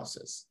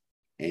dialysis.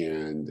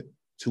 And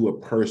to a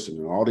person.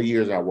 In all the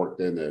years I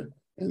worked and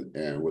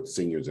with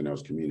seniors in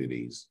those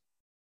communities,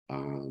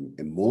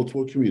 in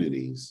multiple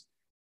communities,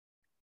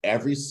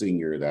 every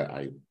senior that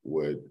I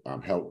would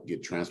help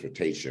get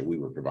transportation, we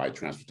would provide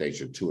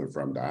transportation to and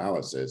from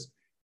dialysis.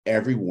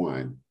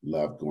 Everyone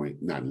loved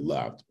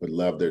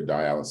loved their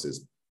dialysis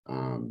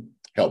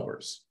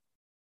helpers.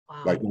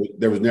 Wow. Like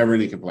there was never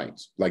any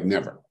complaints, like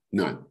never,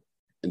 none.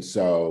 And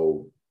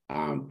so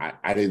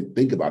I didn't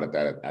think about it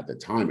that at the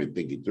time and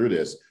thinking through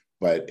this,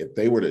 but if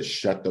they were to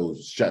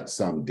shut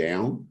some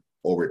down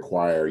or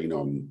require,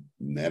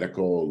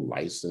 medical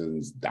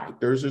licensed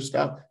doctors or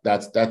stuff,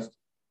 it's the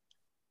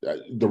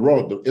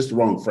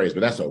wrong phrase, but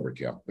that's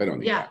overkill. They don't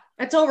need that.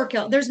 That's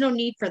overkill. There's no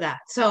need for that.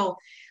 So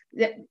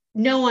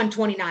no on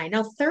 29.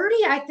 Now 30,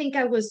 I think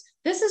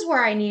this is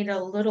where I need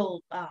a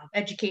little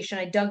education.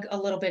 I dug a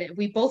little bit.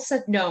 We both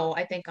said no,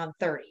 I think, on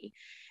 30.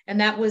 And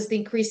that was the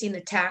increasing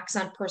the tax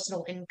on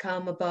personal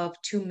income above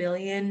 2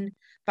 million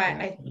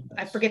by,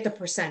 I forget the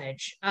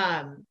percentage.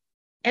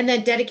 And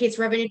then dedicates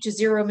revenue to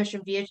zero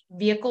emission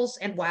vehicles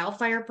and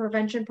wildfire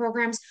prevention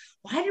programs.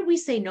 Why did we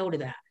say no to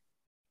that?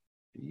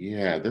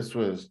 Yeah, this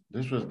was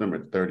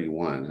number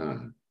 31, huh?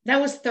 That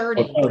was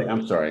 30. Oh, 30.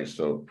 I'm sorry.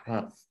 So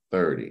Prop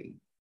 30.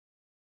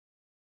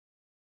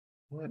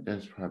 What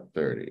is Prop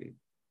 30?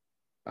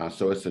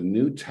 So it's a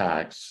new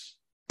tax.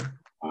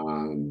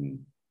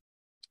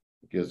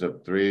 Gives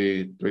up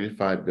 $3 to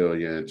 $5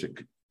 billion to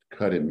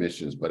cut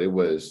emissions, but it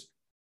was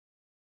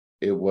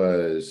a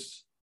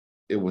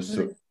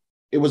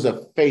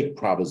fake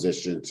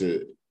proposition.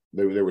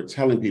 They were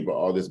telling people,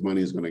 oh, this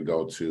money is going to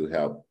go to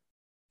help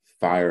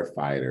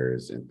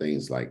firefighters and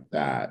things like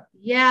that.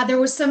 Yeah, there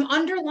was some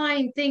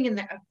underlying thing in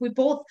there. We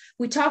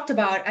talked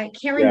about. I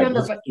can't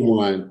remember, but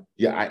one.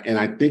 Yeah,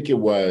 I think it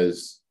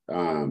was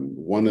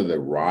one of the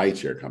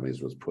rideshare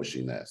companies was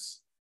pushing this.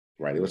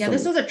 Right.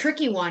 This was a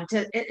tricky one.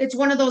 It's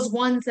one of those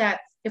ones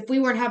that if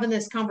we weren't having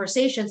this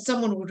conversation,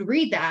 someone would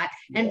read that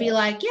and be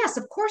like, yes,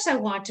 of course I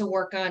want to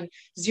work on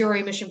zero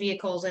emission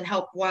vehicles and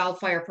help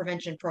wildfire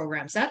prevention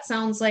programs. That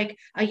sounds like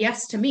a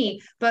yes to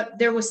me, but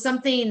there was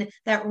something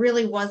that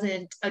really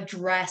wasn't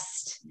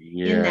addressed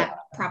in that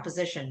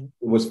proposition.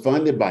 It was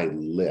funded by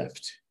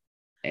Lyft,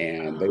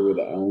 and they were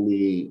the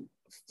only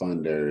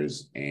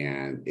funders,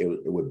 and it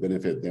would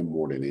benefit them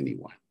more than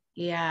anyone.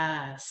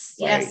 Yes.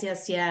 Right?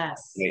 Yes.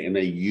 And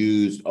they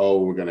used,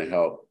 we're going to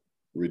help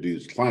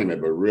reduce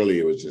climate, but really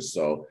it was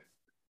so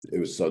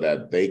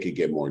that they could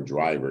get more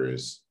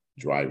drivers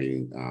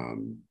driving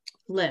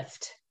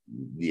Lyft.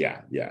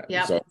 Yeah.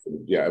 Yep. So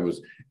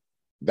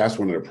that's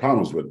one of the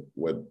problems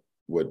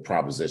with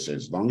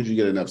propositions. As long as you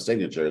get enough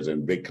signatures,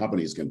 and big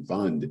companies can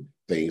fund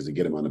things and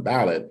get them on the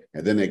ballot,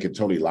 and then they can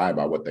totally lie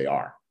about what they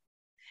are.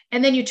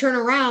 And then you turn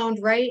around,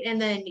 right?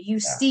 And then you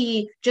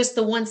see just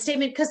the one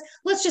statement, because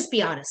let's just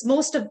be honest,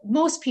 most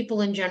people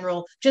in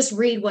general just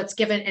read what's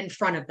given in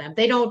front of them.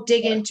 They don't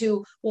dig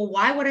into, well,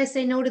 why would I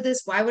say no to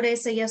this? Why would I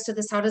say yes to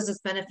this? How does this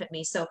benefit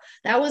me? So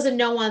that was a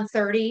no on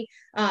 30.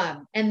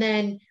 And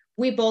then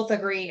we both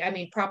agree. I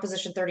mean,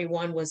 Proposition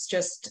 31 was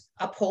just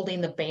upholding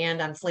the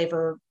ban on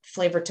flavor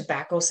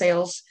tobacco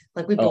sales.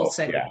 Like we both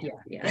said,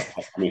 yeah.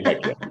 I mean,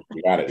 heck yeah,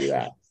 you got to do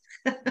that.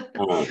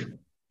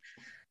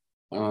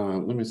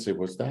 Let me see.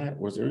 Was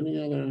there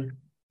any other?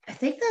 I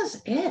think that's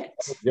it.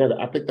 Yeah,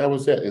 I think that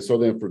was it. And so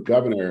then for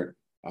governor,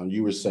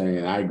 you were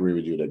saying, I agree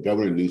with you, that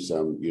Governor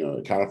Newsom,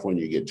 in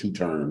California, you get 2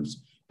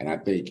 terms. And I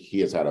think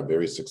he has had a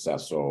very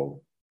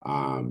successful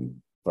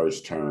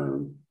first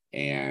term.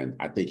 And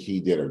I think he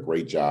did a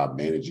great job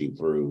managing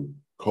through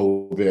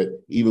COVID,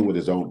 even with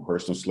his own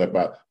personal slip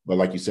up. But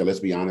like you said, let's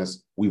be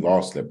honest, we've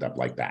all slipped up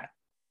like that.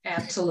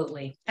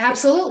 Absolutely.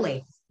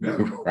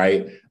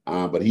 Right.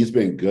 But he's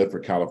been good for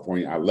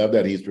California. I love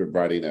that he's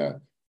providing a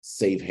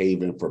safe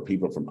haven for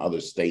people from other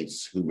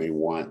states who may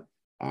want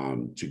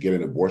to get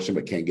an abortion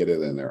but can't get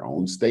it in their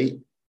own state.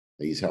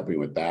 He's helping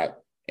with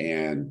that.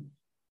 And,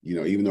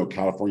 even though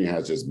California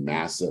has this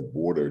massive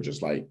border,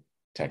 just like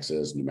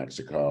Texas, New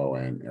Mexico,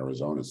 and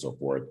Arizona and so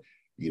forth,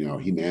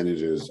 he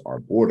manages our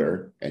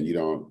border, and you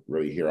don't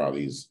really hear all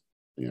these,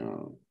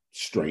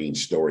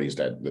 strange stories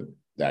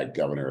that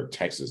governor of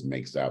Texas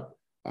makes up.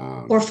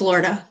 Or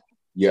Florida.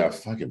 Yeah,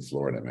 fucking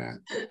Florida,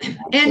 man.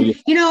 And,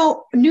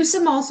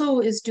 Newsom also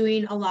is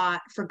doing a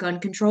lot for gun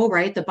control,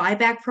 right? The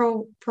buyback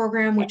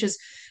program, which has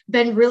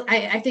been real.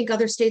 I think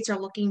other states are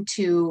looking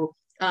to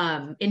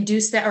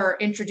induce that or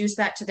introduce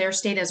that to their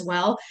state as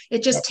well.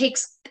 It just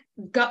takes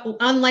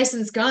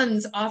unlicensed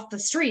guns off the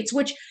streets,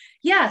 which,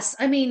 yes,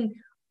 I mean,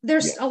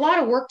 there's a lot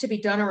of work to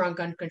be done around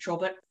gun control,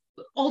 but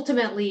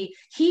ultimately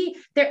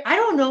I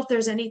don't know if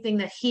there's anything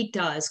that he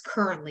does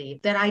currently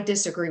that I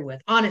disagree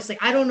with. Honestly,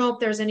 I don't know if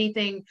there's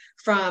anything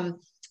from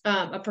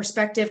a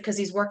perspective, because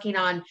he's working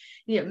on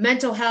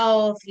mental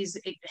health, he's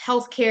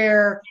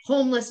healthcare,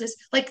 homelessness.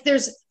 Like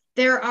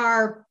there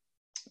are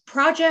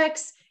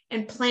projects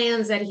and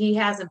plans that he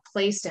has in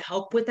place to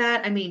help with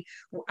that. I mean,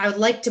 I would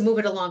like to move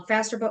it along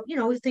faster, but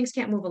things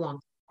can't move along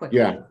quickly.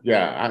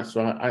 Yeah.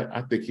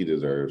 I think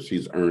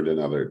he's earned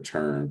another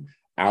term.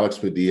 Alex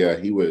Padilla,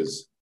 he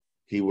was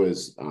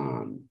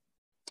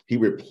he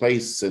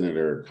replaced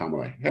Senator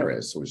Kamala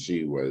Harris when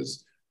she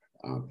was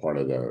part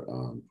of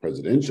the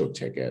presidential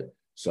ticket.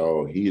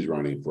 So he's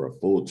running for a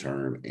full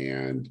term,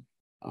 and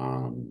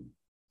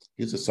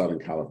he's a Southern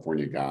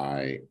California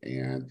guy.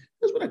 And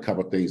there's been a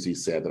couple of things he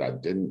said that I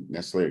didn't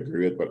necessarily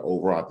agree with, but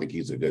overall, I think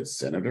he's a good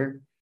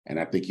senator, and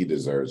I think he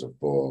deserves a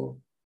full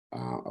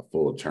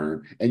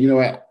term. And you know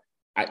what?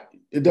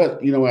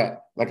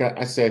 Like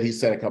I said, he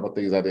said a couple of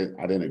things I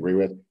didn't agree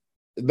with.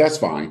 That's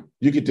fine.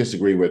 You could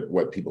disagree with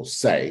what people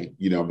say,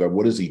 but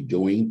what is he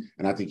doing?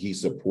 And I think he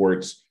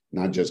supports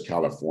not just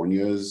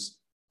California's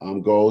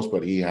goals,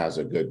 but he has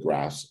a good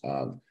grasp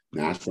of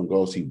national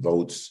goals. He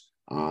votes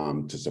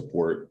to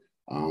support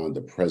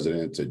the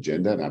president's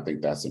agenda, and I think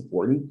that's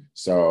important.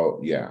 So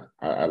yeah,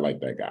 I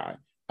like that guy.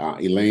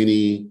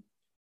 Eleni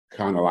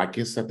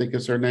Kanalakis, I think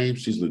is her name.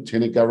 She's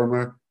lieutenant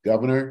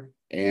governor,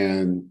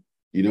 and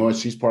you know what?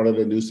 She's part of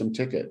the Newsom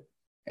ticket.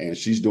 And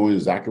she's doing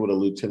exactly what a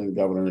lieutenant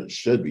governor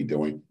should be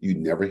doing. You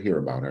never hear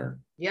about her.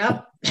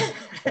 Yep.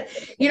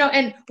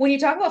 And when you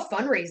talk about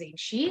fundraising,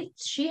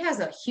 she has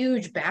a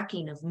huge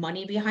backing of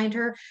money behind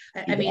her.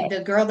 I mean,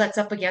 the girl that's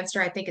up against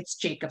her, I think it's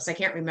Jacobs. I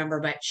can't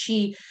remember, but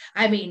she's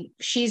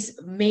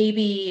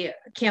maybe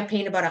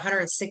campaigned about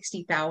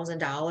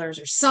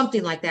 $160,000 or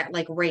something like that,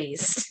 like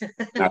raised.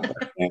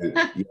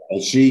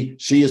 and she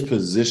is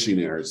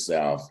positioning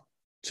herself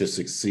to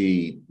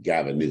succeed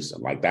Gavin Newsom.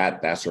 Like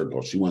that's her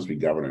goal. She wants to be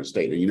governor of the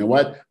state. And you know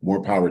what?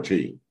 More power to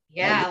you.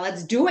 Yeah,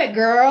 let's do it,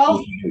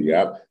 girl.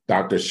 Yep.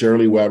 Dr.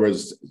 Shirley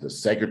Weber's the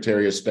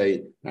Secretary of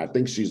State. And I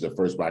think she's the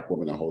first Black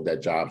woman to hold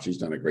that job. She's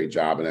done a great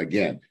job. And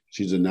again,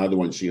 she's another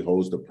one. She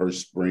holds the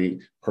purse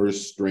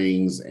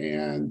strings,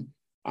 and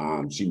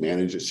she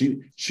manages.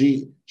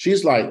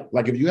 She's like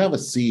if you have a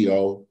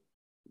CEO,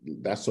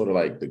 that's sort of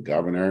like the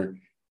governor.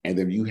 And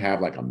then you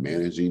have like a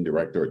managing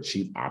director or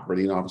chief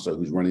operating officer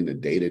who's running the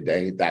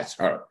day-to-day, that's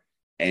her.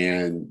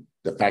 And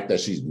the fact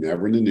that she's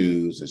never in the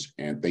news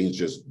and things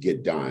just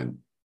get done,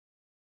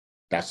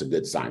 that's a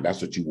good sign.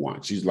 That's what you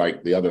want. She's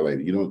like the other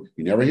lady. You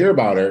never hear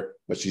about her,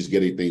 but she's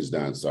getting things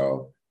done.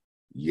 So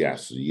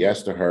yes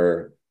to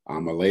her.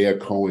 Malaya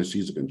Cohen,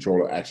 she's a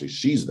controller. Actually,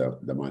 she's the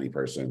money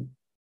person.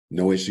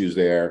 No issues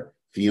there.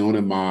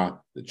 Fiona Ma,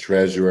 the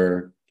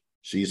treasurer.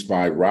 She's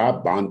fine.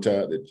 Rob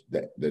Bonta,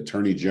 the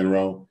attorney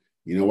general.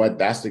 You know what?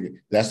 That's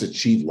the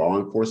chief law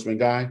enforcement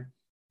guy.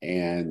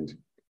 And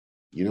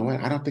you know what?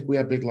 I don't think we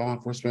have big law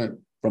enforcement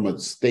from a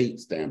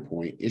state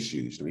standpoint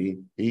issues. I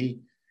mean,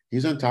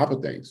 he's on top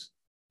of things.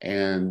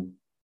 And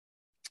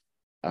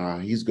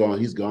he's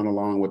gone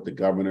along with the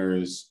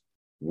governor's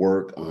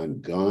work on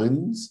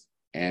guns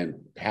and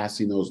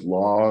passing those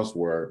laws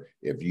where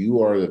if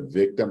you are the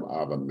victim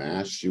of a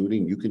mass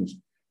shooting,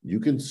 you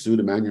can sue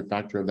the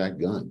manufacturer of that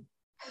gun.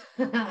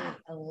 I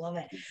love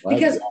it.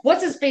 Because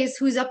what's his face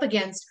who's up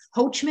against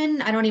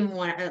Hochman? I don't even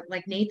want to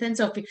like Nathan.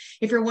 So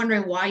if you're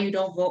wondering why you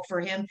don't vote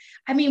for him,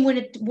 I mean,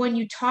 when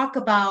you talk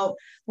about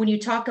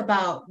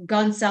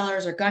gun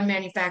sellers or gun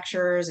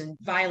manufacturers and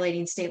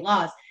violating state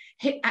laws,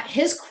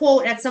 his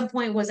quote at some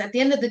point was, at the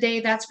end of the day,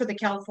 that's for the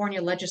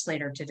California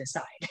legislator to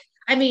decide.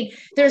 I mean,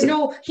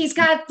 he's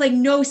got like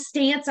no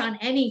stance on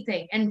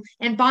anything. And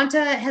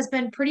Bonta has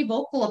been pretty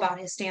vocal about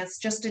his stance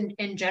just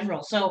in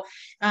general. So,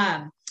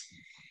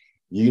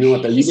 you know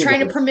what? He's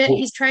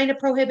trying to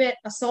prohibit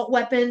assault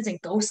weapons and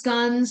ghost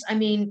guns. I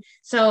mean,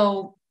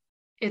 so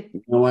you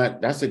know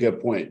what? That's a good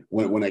point.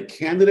 When a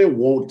candidate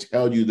won't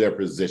tell you their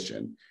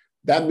position,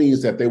 that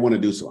means that they want to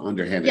do some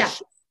underhanded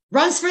shit.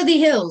 Runs for the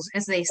hills,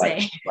 as they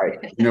say. Right.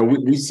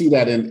 We see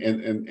that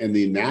in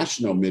the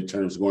national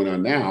midterms going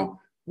on now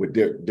with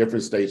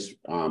different states,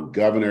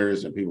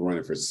 governors and people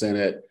running for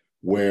Senate,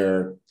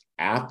 where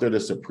after the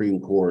Supreme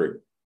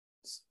Court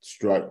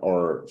struck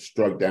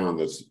down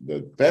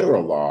the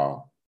federal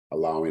law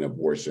allowing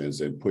abortions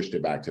and pushed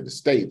it back to the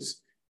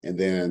states. And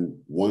then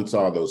once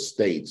all those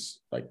states,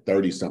 like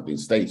 30-something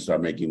states,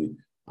 start making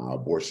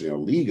abortion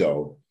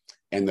illegal,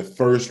 and the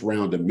first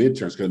round of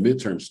midterms, because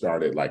midterms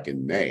started like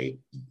in May,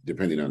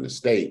 depending on the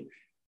state,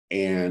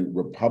 and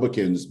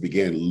Republicans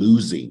began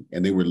losing.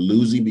 And they were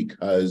losing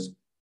because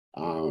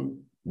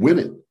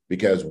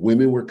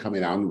women were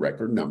coming out in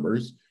record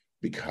numbers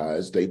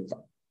because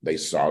they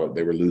saw that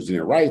they were losing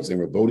their rights. They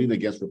were voting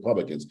against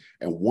Republicans.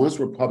 And once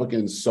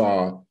Republicans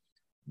saw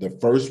the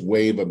first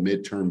wave of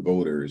midterm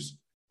voters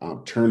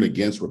turn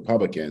against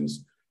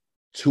Republicans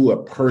to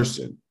a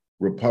person,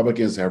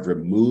 Republicans have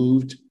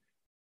removed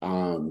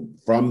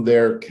from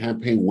their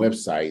campaign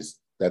websites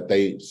that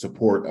they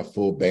support a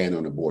full ban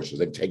on abortions.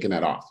 They've taken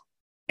that off,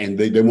 and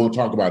they won't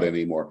talk about it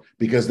anymore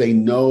because they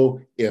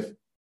know if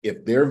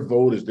their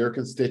vote is their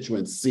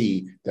constituents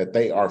see that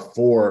they are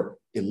for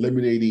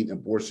eliminating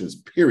abortions,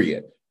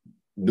 period.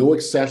 No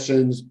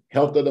exceptions,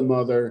 health of the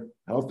mother,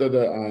 health of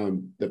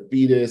the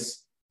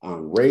fetus,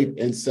 rape,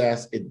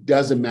 incest, it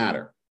doesn't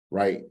matter,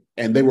 right?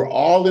 And they were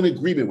all in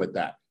agreement with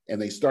that. And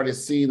they started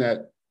seeing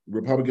that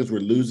Republicans were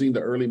losing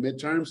the early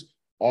midterms.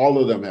 All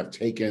of them have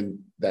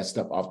taken that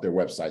stuff off their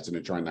websites and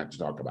they're trying not to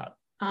talk about it.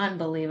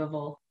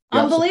 Unbelievable.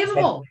 Yeah,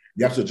 Unbelievable.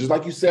 so just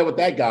like you said with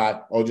that guy,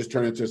 just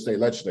turn into a state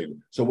legislator.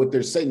 So what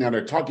they're saying now,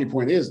 their talking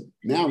point is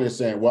now they're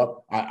saying,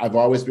 well, I've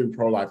always been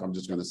pro-life. I'm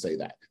just going to say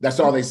that. That's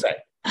all they say.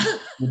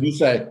 When you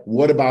say,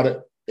 what about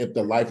it if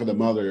the life of the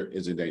mother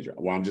is in danger?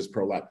 Well, I'm just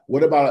pro-life.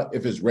 What about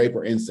if it's rape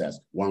or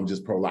incest? Well, I'm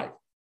just pro-life.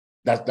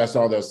 That's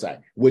all they'll say,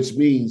 which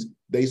means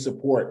they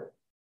support,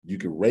 you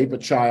can rape a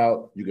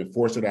child, you can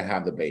force her to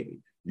have the baby.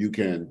 You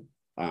can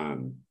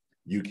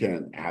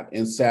have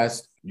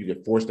incest, you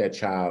can force that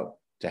child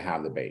to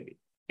have the baby.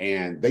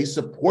 And they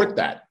support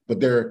that, but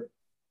they're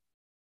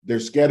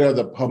scared of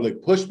the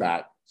public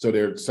pushback. So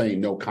they're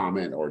saying no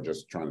comment or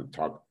just trying to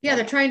talk. Yeah,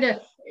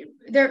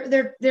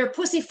 they're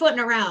pussyfooting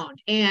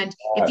around. And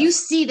if you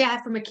see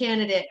that from a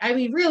candidate, I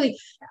mean, really,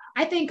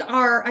 I think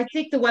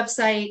the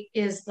website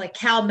is like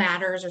Cal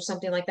Matters or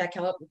something like that.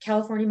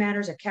 California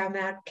Matters or Cal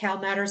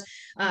Matters.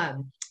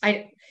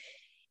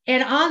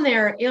 And on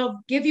there, it'll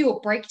give you a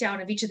breakdown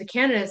of each of the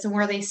candidates and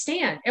where they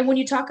stand. And when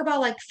you talk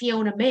about like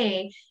Fiona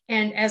May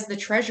and as the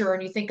treasurer,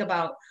 and you think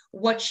about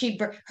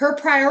her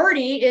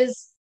priority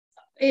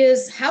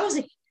is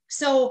housing.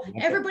 So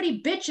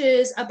everybody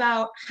bitches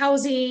about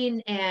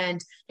housing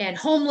and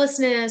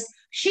homelessness.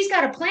 She's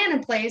got a plan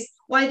in place.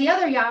 Why the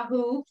other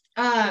Yahoo,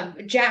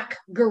 Jack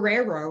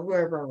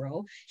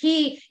Guerrero,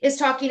 he is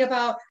talking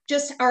about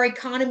just our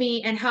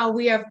economy and how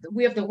we have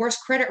the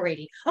worst credit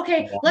rating.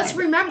 Okay, let's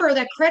remember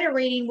that credit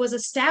rating was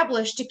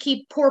established to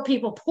keep poor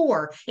people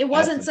poor. It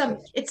wasn't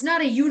it's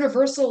not a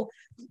universal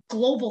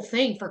global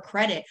thing for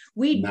credit.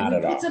 We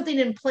put something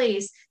in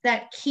place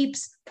that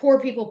keeps poor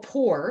people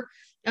poor.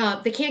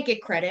 They can't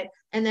get credit,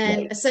 and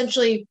then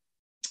essentially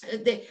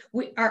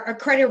our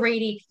credit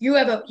rating,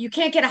 you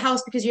can't get a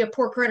house because you have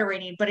poor credit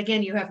rating, but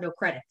again, you have no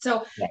credit.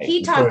 So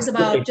he talks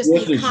about just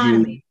the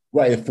economy.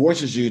 It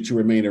forces you to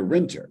remain a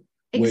renter.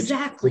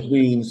 Exactly.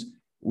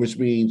 Which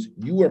means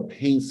you are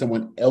paying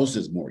someone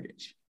else's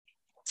mortgage.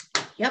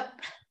 Yep.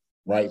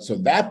 Right. So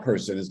that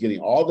person is getting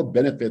all the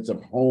benefits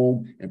of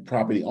home and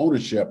property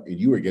ownership, and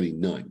you are getting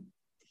none.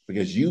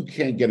 Because you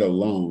can't get a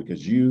loan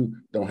because you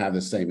don't have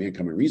the same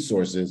income and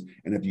resources.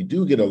 And if you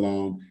do get a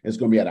loan, it's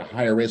going to be at a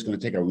higher rate. It's going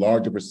to take a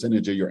larger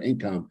percentage of your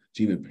income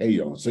to even pay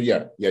your loan. So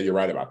yeah, you're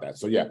right about that.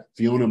 So yeah,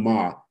 Fiona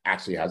Ma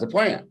actually has a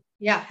plan.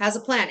 Yeah, has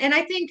a plan. And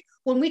I think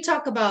when we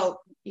talk about,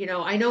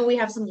 I know we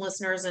have some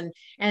listeners and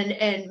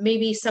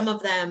maybe some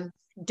of them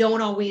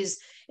don't always,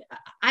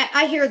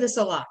 I hear this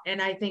a lot.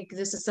 And I think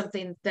this is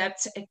something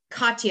that's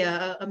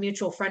Katya, a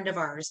mutual friend of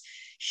ours.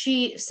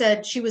 She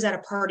said she was at a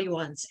party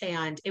once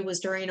and it was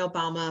during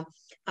Obama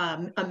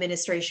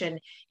administration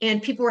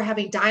and people were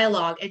having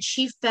dialogue and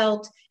she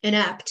felt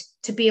inept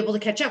to be able to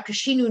catch up because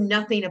she knew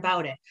nothing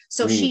about it.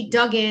 So she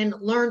dug in,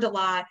 learned a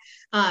lot,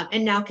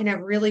 and now can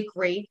have really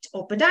great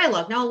open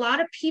dialogue. Now, a lot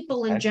of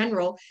people in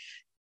general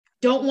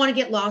don't want to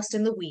get lost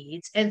in the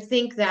weeds and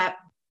think that,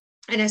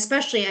 and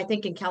especially I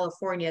think in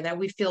California, that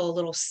we feel a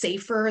little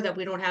safer, that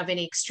we don't have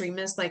any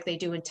extremists like they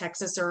do in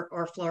Texas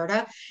or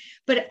Florida.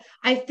 But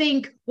I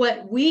think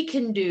what we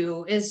can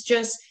do is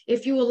just,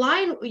 if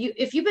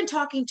you've been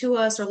talking to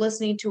us or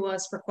listening to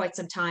us for quite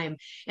some time,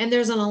 and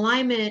there's an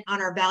alignment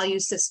on our value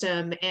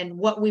system and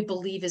what we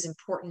believe is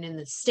important in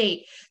the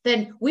state,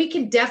 then we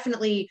can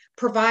definitely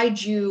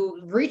provide you,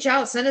 reach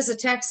out, send us a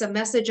text, a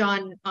message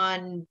on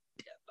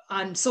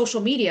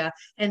social media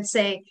and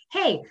say,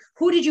 hey,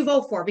 who did you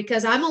vote for?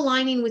 Because I'm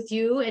aligning with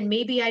you and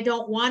maybe I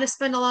don't want to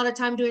spend a lot of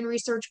time doing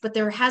research, but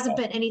there hasn't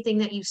been anything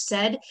that you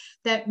said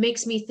that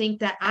makes me think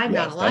that I'm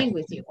not aligned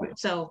with you.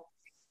 So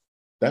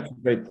that's a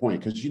great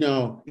point. Because,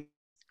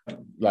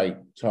 like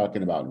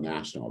talking about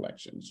national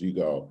elections, you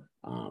go,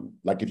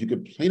 like if you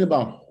complain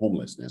about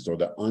homelessness or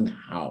the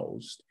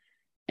unhoused,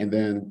 and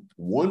then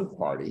one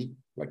party,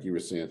 like you were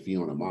saying,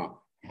 Fiona Ma,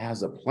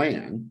 has a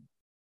plan,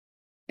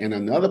 and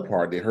another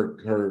party,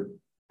 her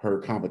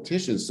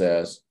competition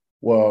says,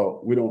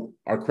 well,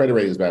 our credit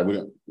rating is bad.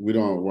 We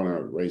don't want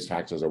to raise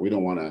taxes, or we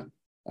don't want to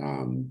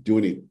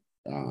do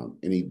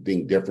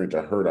anything different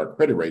to hurt our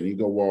credit rating. You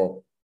go,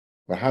 well,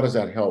 but how does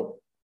that help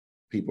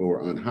people who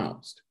are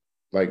unhoused?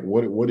 Like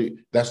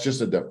that's just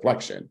a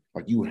deflection.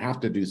 Like you have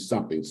to do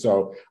something.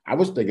 So I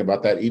was thinking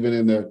about that even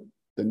in the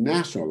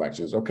national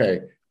elections. Okay,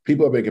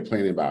 people have been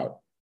complaining about,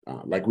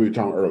 like we were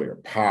talking earlier,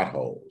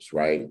 potholes,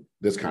 right?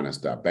 This kind of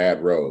stuff,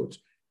 bad roads.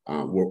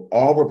 Where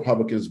all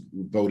Republicans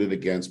voted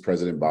against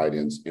President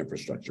Biden's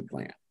infrastructure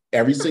plan.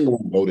 Every single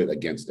one voted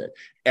against it.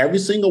 Every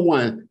single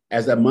one,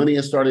 as that money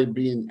has started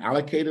being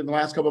allocated in the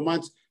last couple of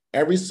months,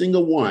 every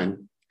single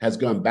one has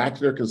gone back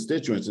to their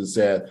constituents and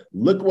said,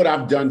 look what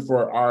I've done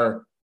for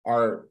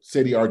our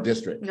city, our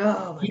district,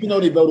 even though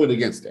they voted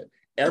against it.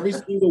 Every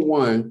single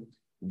one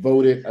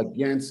voted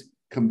against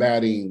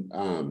combating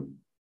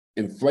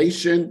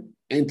inflation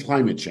and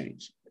climate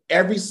change.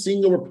 Every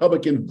single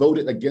Republican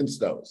voted against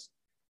those.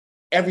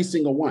 Every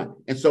single one.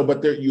 And so,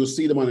 but you'll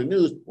see them on the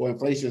news, well,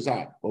 inflation is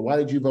high. Well, why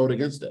did you vote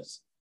against this?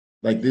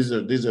 Like these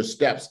are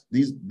steps.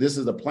 This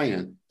is a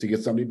plan to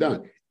get something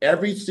done.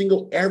 Every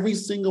single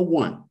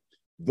one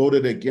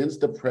voted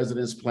against the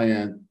president's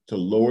plan to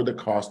lower the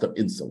cost of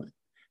insulin.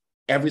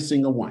 Every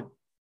single one.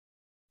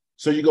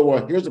 So you go,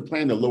 well, here's a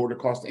plan to lower the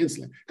cost of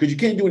insulin, because you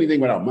can't do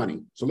anything without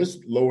money. So let's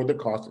lower the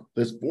cost.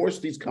 Let's force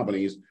these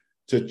companies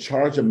to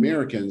charge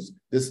Americans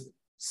this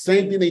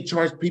same thing they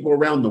charge people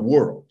around the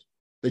world.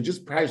 They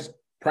just price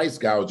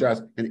gouge us,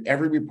 and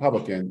every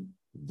Republican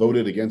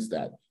voted against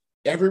that.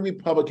 Every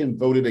Republican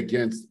voted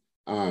against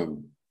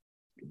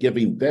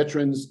giving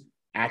veterans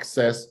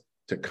access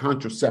to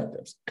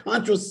contraceptives.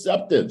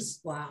 Contraceptives.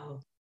 Wow.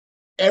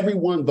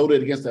 Everyone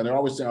voted against that. They're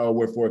always saying, oh,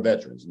 we're for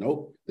veterans.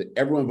 Nope.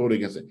 Everyone voted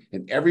against it.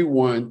 And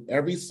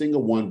every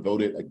single one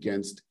voted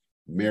against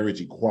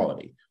marriage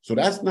equality. So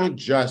that's not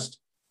just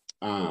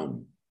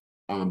the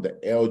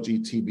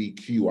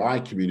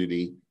LGBTQI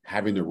community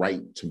having the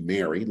right to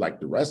marry like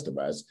the rest of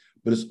us,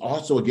 but it's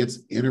also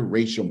against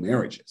interracial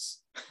marriages.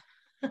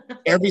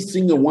 Every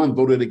single one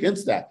voted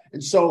against that.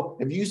 And so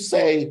if you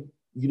say,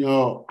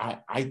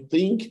 I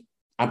think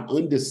I'm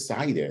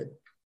undecided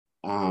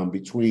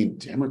between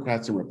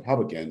Democrats and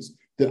Republicans,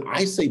 then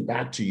I say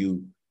back to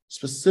you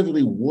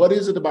specifically, what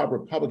is it about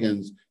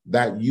Republicans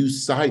that you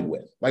side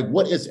with? Like,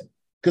 what is it?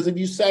 Because if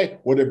you say,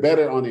 well, they're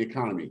better on the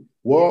economy,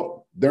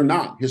 well, they're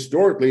not.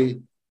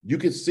 Historically, you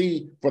could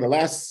see for the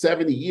last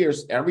 70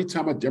 years, every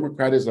time a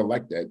Democrat is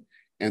elected,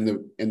 and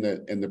in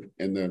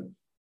the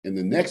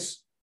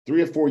next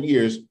 3 or 4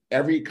 years,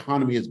 every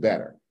economy is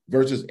better,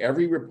 versus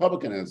every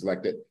Republican that's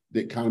elected, the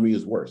economy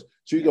is worse.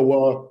 So you go,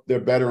 well, they're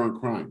better on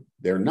crime.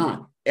 They're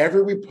not.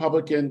 Every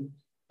Republican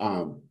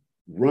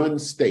run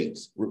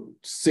cities,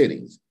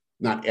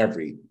 not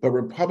every, but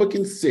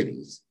Republican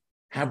cities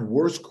have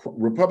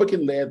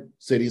Republican-led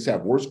cities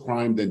have worse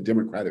crime than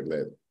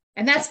Democratic-led.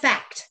 And that's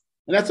fact.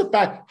 And that's a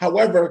fact.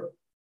 However,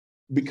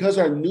 because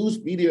our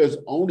news media is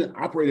owned and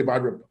operated by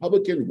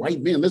Republican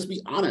white men, let's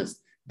be honest,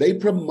 they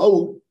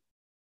promote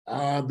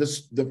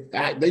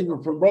they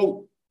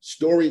promote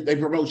stories, they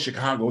promote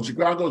Chicago.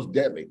 Chicago's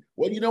deadly.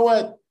 Well, you know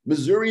what?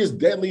 Missouri is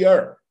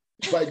deadlier,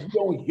 but you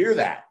don't hear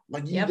that.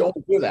 Like, you don't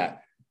hear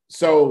that.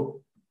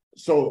 So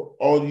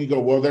you go,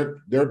 well,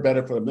 they're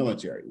better for the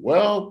military.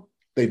 Well,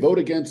 they vote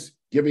against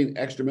giving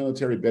extra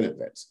military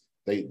benefits.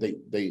 They did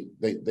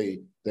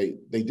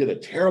a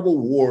terrible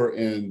war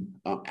in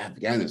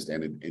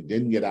Afghanistan and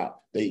didn't get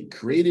out. They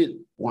created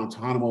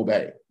Guantanamo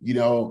Bay.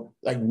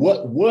 Like,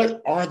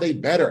 what are they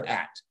better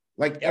at?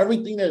 Like,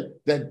 everything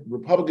that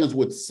Republicans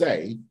would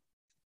say,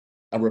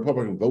 a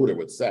Republican voter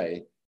would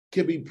say,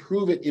 can be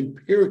proven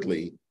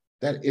empirically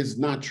that is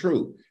not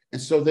true.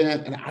 And so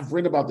then, and I've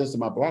written about this in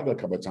my blog a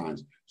couple of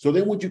times. So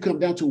then when you come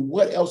down to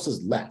what else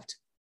is left,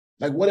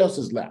 like, what else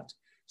is left?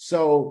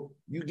 So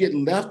you get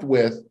left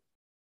with,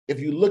 if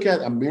you look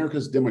at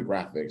America's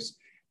demographics,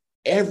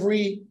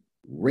 every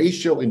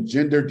racial and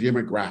gender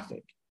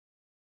demographic,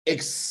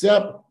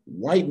 except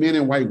white men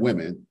and white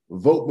women,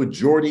 vote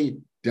majority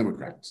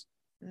Democrats.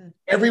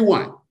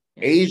 Everyone,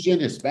 Asian,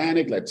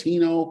 Hispanic,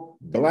 Latino,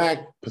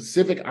 Black,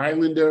 Pacific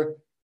Islander,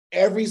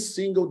 every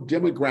single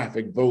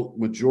demographic vote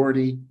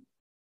majority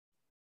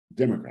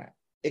Democrat,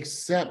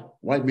 except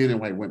white men and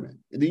white women.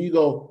 And then you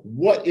go,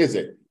 what is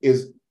it?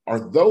 Is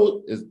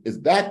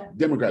that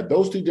Democrat,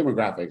 those two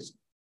demographics,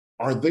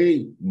 are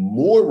they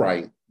more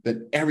right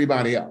than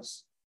everybody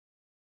else?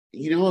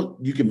 You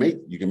can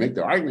make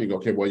the argument and go,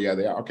 okay, well, yeah,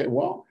 they are. Okay,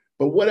 well,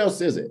 but what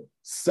else is it?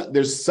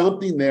 There's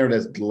something there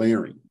that's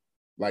glaring.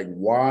 Like,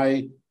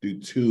 why do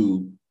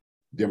two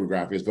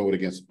demographics vote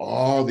against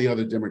all the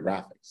other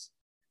demographics?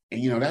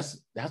 And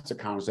that's a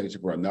conversation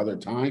for another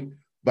time.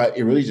 But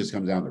it really just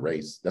comes down to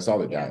race. That's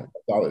all it does.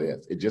 That's all it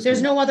is.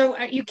 There's no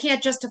other. You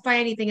can't justify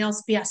anything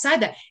else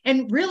beside that.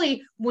 And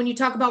really, when you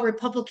talk about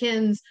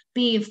Republicans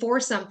being for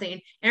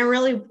something, and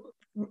really,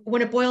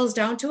 when it boils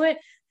down to it,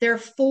 they're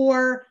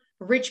for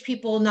rich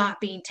people not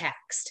being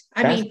taxed.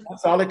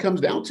 That's all it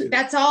comes down to.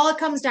 That's all it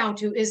comes down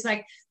to, is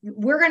like,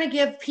 we're going to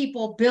give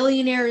people,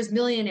 billionaires,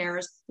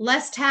 millionaires,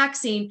 less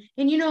taxing.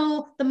 And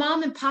the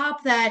mom and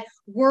pop that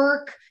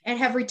work and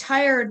have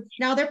retired,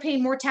 now they're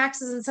paying more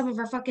taxes than some of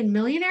our fucking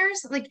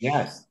millionaires. Like,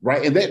 yes,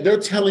 right. And they're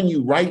telling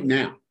you right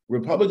now,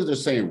 Republicans are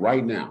saying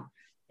right now,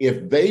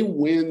 if they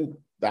win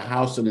the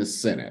House and the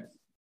Senate,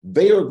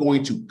 they are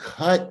going to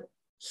cut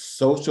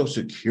Social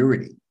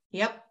Security.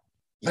 Yep.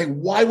 Like,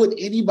 why would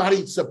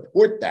anybody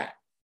support that?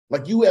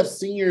 Like, you have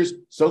seniors,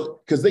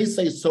 because they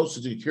say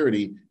Social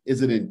Security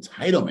is an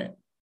entitlement.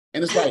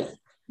 And it's like,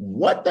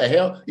 what the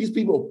hell? These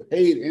people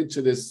paid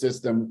into this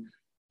system,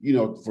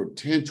 for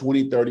 10,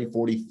 20, 30,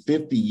 40,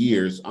 50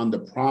 years on the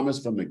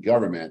promise from the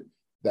government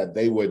that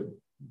they would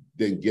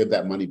then give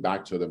that money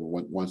back to them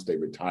once they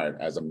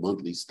retired as a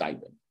monthly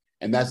stipend.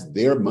 And that's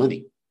their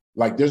money.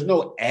 Like, there's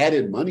no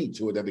added money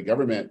to it that the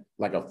government,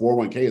 like a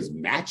 401k, is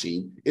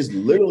matching. It's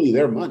literally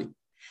their money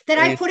that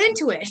I put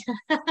into it.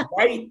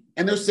 Right.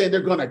 And they're saying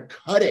they're going to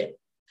cut it.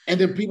 And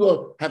then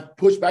people have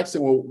pushed back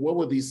saying, well, what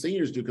would these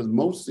seniors do? Because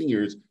most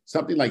seniors,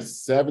 something like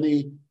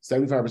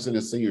 75%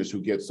 of seniors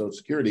who get Social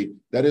Security,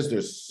 that is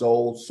their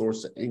sole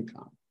source of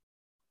income.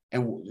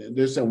 And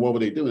they're saying, what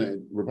would they do?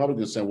 And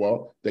Republicans saying,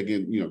 well, they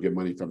can, get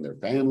money from their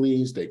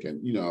families. They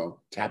can,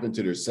 tap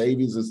into their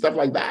savings and stuff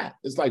like that.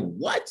 It's like,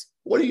 what?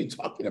 What are you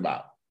talking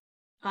about?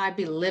 I'd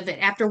be livid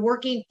after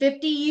working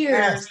 50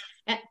 years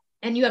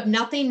and you have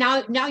nothing.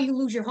 Now you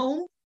lose your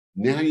home.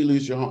 Now you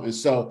lose your home. And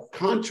so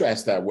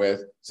contrast that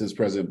with, since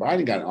President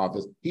Biden got in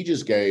office, he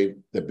just gave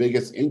the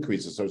biggest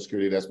increase in Social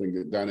Security that's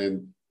been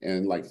done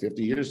in like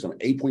 50 years, some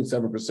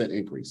 8.7%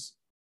 increase.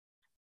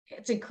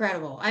 It's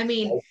incredible. I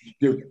mean,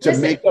 to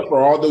make up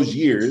for all those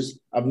years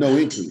of no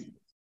increase.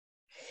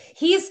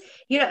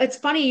 It's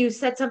funny. You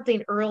said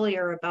something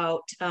earlier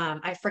about,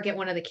 I forget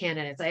one of the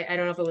candidates. I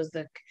don't know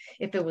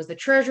if it was the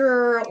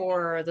treasurer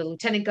or the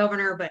lieutenant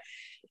governor, but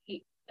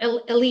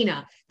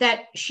Elena,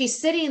 that she's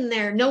sitting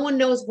there. No one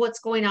knows what's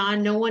going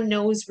on. No one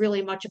knows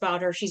really much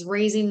about her. She's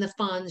raising the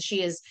funds.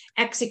 She is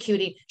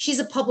executing. She's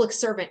a public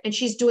servant and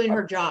she's doing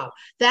her job.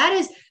 That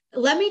is,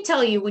 let me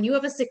tell you, when you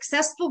have a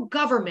successful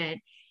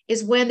government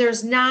is when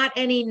there's not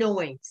any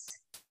noise.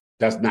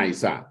 That's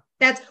nice, huh?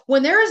 That's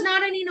when there is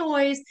not any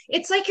noise.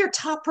 It's like your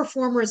top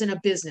performers in a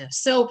business.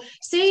 So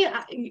say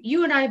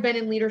you and I have been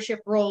in leadership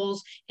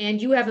roles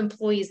and you have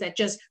employees that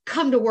just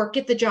come to work,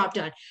 get the job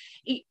done.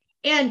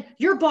 And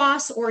your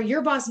boss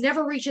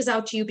never reaches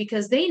out to you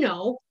because they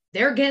know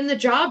they're getting the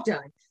job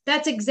done.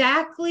 That's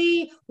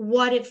exactly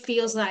what it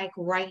feels like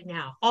right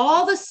now.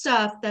 All the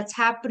stuff that's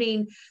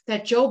happening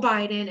that Joe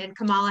Biden and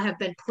Kamala have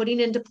been putting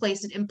into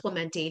place and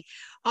implementing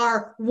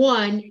are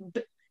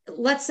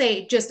let's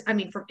say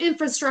from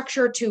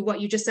infrastructure to what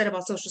you just said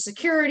about Social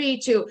Security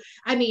to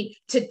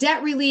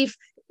debt relief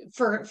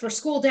for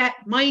school debt.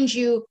 Mind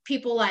you,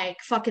 people like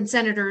fucking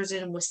senators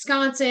in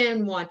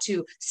Wisconsin want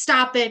to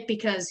stop it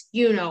because,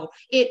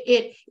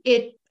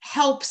 it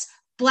helps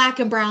Black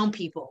and brown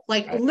people,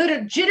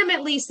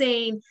 legitimately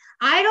saying,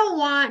 I don't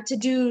want to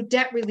do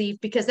debt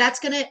relief because that's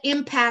going to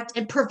impact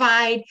and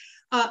provide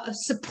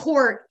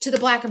support to the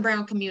Black and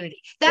brown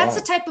community. That's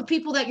the type of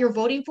people that you're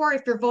voting for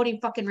if you're voting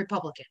fucking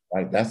Republican.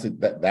 Right. That's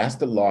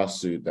the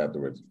lawsuit that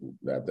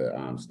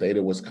the state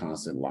of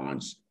Wisconsin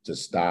launched to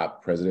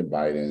stop President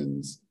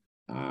Biden's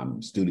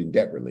student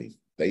debt relief.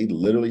 They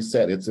literally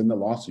said, it's in the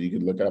lawsuit. You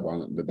can look it up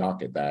on the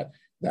docket that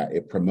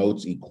it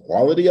promotes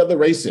equality of the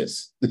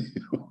races.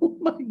 Oh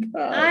my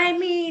God. I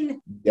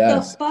mean,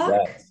 yes, the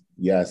fuck?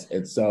 Yes.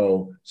 And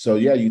so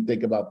yeah, you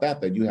think about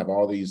that you have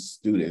all these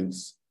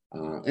students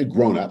and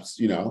grownups,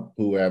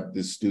 who have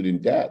this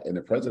student debt. And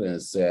the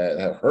president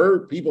have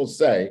heard people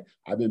say,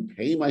 I've been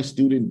paying my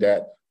student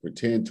debt for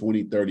 10,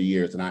 20, 30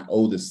 years, and I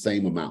owe the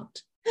same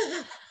amount.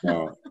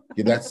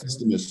 That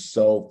system is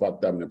so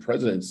fucked up. And the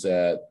president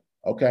said,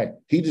 okay,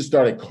 he just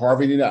started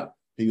carving it up.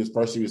 He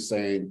was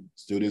saying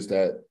students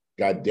that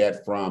got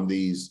debt from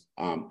these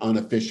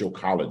unofficial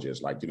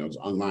colleges,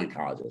 online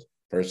colleges.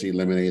 First, he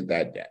eliminated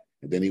that debt.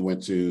 And then he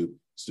went to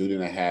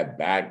students that had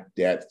back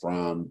debt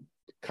from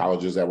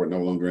colleges that were no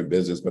longer in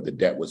business, but the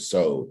debt was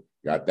sold,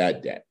 got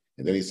that debt.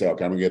 And then he said,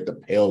 okay, I'm gonna get the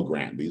Pell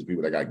Grant. These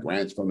people that got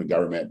grants from the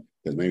government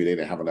because maybe they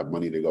didn't have enough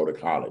money to go to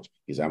college.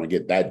 He said, I'm gonna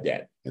get that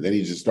debt. And then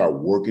he just started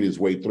working his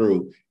way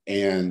through.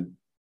 And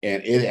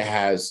it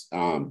has,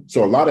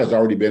 so a lot has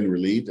already been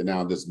relieved. And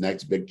now this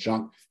next big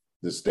chunk,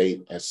 the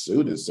state has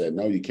sued and said,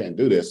 no, you can't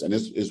do this. And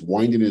it's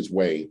winding its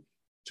way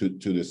to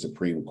the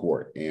Supreme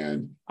Court.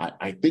 And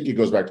I think it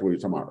goes back to what we were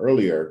talking about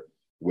earlier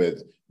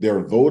with there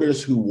are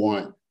voters who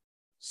want,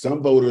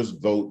 some voters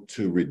vote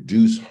to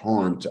reduce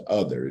harm to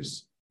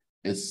others,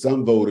 and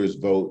some voters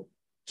vote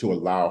to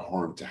allow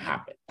harm to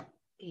happen.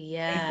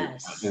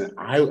 Yes. And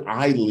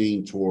I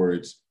lean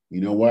towards,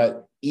 you know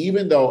what,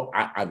 even though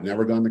I've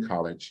never gone to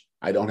college,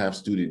 I don't have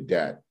student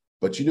debt,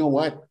 but you know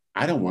what?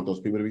 I don't want those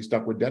people to be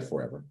stuck with debt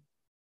forever.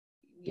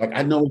 Like,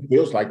 I know what it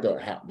feels like to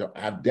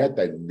have debt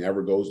that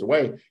never goes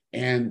away.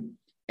 And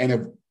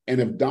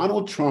if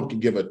Donald Trump can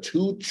give a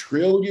 $2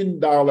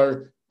 trillion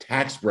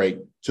tax break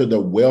to the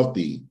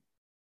wealthy,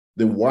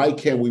 then why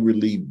can't we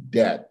relieve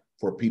debt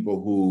for people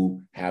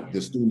who have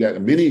the student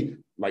debt? Many,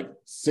 like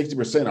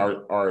 60%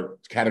 are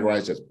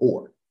categorized as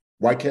poor.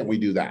 Why can't we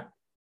do that?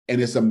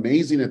 And it's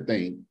amazing to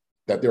think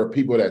that there are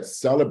people that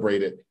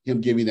celebrated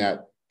him giving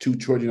that $2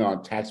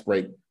 trillion tax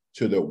break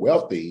to the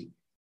wealthy,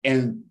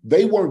 and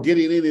they weren't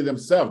getting any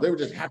themselves. They were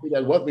just happy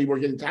that wealthy were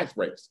getting tax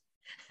breaks.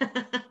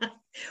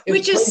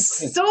 Which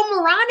is so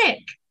moronic.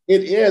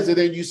 It is. And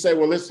then you say,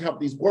 well, let's help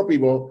these poor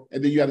people.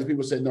 And then you have these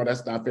people say, no,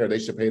 that's not fair. They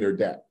should pay their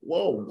debt.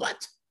 Whoa,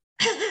 what?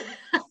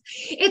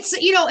 It's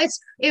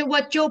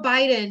what Joe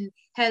Biden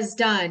has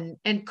done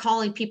and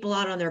calling people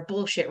out on their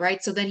bullshit,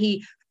 right? So then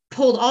he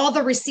pulled all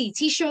the receipts.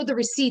 He showed the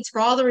receipts for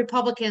all the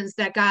Republicans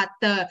that got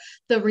the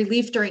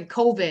relief during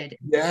COVID.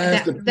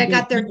 Yes, that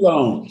got their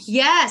loans.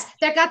 Yes,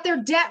 that got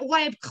their debt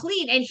wiped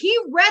clean. And he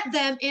read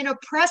them in a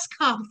press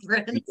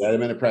conference. He read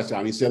them in a press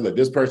conference. He said, look,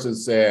 this person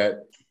said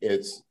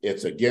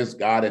it's against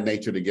God and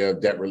nature to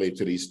give debt relief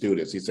to these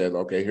students. He said,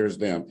 okay, here's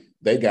them.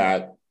 They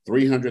got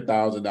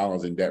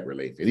 $300,000 in debt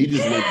relief. And he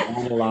just went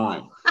down the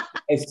line.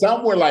 And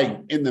some were like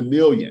in the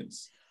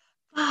millions.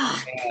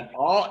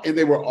 And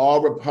they were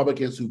all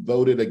Republicans who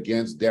voted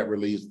against debt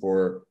relief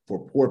for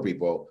poor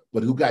people,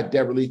 but who got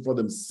debt relief for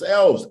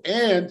themselves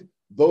and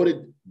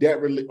voted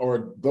debt relief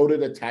or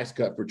voted a tax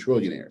cut for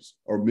trillionaires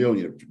or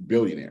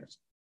billionaires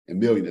and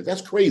millionaires.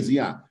 That's crazy,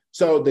 huh?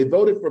 So they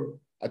voted for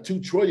a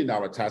 $2 trillion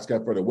tax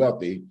cut for the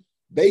wealthy.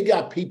 They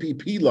got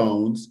PPP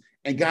loans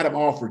and got them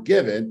all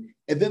forgiven.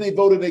 And then they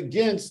voted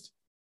against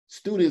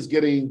students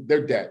getting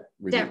their debt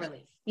reduced. Debt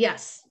relief.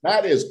 Yes.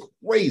 That is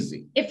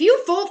crazy. If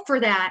you vote for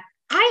that,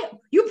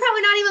 you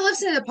probably not even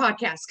listening to the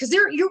podcast because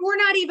we're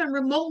not even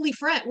remotely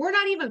friends. We're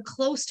not even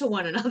close to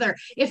one another.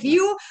 If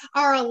you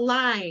are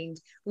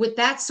aligned with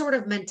that sort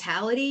of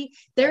mentality,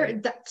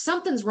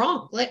 something's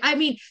wrong. Like, I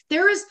mean,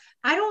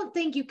 I don't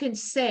think you can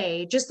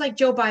say, just like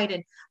Joe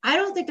Biden, I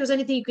don't think there's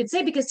anything you can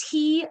say because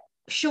he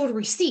showed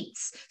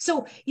receipts.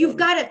 So you've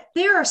got to,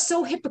 they are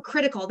so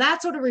hypocritical.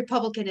 That's what a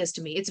Republican is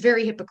to me. It's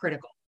very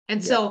hypocritical.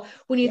 And so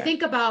when you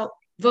think about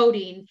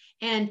voting,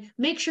 and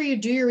make sure you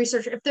do your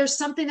research. If there's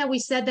something that we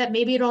said that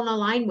maybe you don't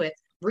align with,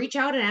 reach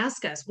out and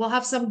ask us. We'll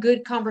have some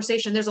good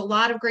conversation. There's a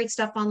lot of great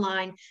stuff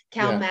online,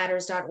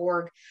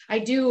 calmatters.org.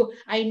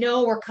 I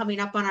know we're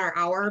coming up on our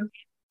hour,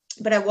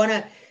 but I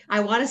want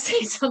to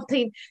say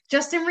something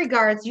just in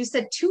regards, you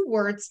said 2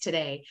 words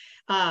today,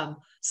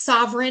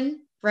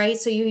 sovereign, right?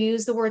 So you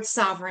use the word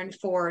sovereign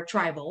for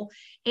tribal,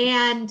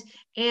 and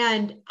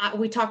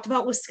we talked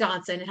about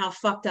Wisconsin and how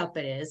fucked up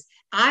it is.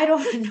 I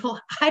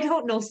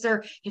don't know,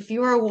 sir, if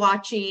you are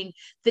watching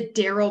the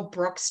Darrell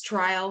Brooks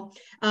trial.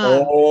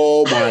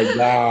 Oh my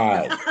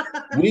God.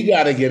 We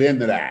got to get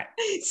into that.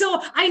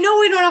 So I know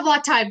we don't have a lot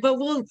of time, but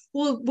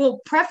we'll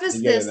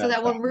preface this so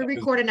that when we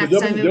record it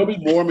next time, there'll be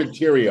more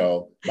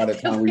material by the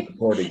time we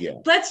record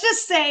again. Let's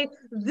just say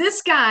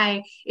this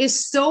guy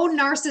is so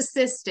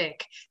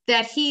narcissistic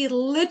that he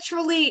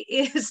literally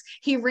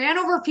he ran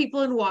over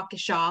people in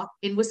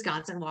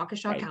Wisconsin,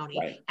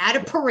 County, at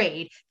a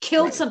parade,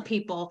 killed some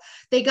people.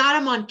 They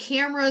got him on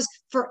cameras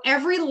for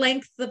every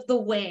length of the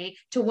way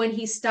to when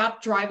he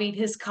stopped driving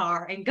his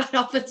car and got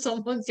up in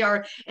someone's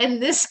yard.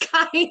 And this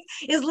guy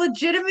is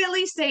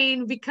legitimately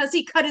saying, because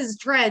he cut his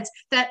dreads,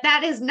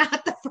 that is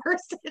not the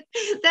person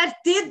that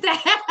did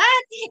that.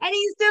 And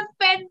he's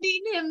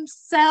defending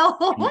himself.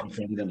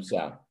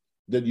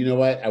 You know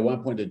what? At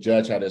one point, the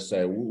judge had to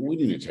say, we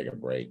need to take a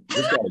break.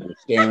 This guy is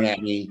staring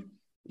at me.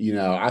 You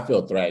know, I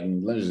feel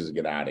threatened. Let's just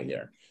get out of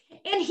here.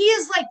 And he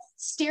is like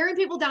staring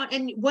people down.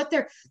 And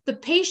the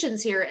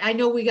patience here, I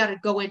know we got to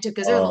go into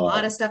because there's a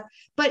lot of stuff.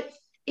 But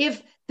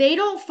if they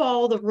don't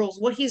follow the rules,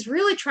 what he's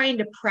really trying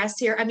to press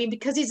here, I mean,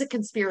 because he's a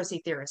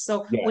conspiracy theorist.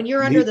 So when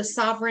you're under the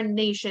sovereign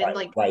nation,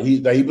 he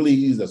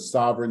believes he's a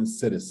sovereign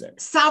citizen.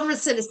 Sovereign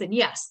citizen,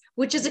 yes,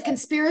 which is a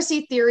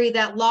conspiracy theory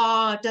that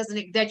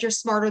that you're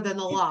smarter than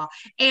the law.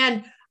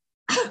 And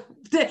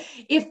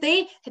if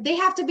they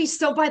have to be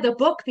so by the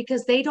book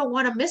because they don't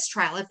want a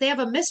mistrial. If they have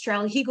a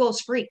mistrial, he goes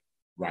free.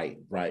 Right.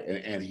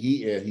 And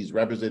he's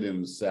represented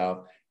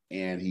himself,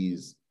 and he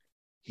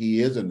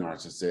is a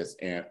narcissist.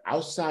 And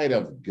outside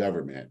of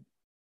government,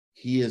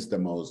 he is the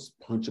most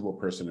punchable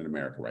person in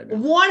America right now.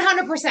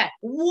 100%.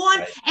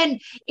 And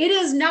it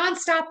is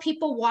nonstop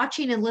people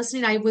watching and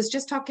listening. I was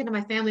just talking to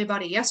my family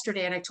about it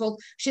yesterday, and I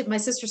told my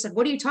sister said,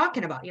 "What are you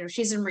talking about?" You know,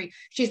 she's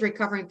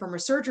recovering from her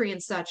surgery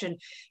and such. And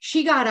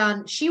she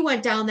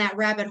went down that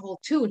rabbit hole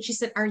too. And she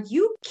said, "Are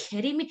you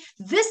kidding me?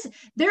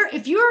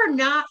 If you're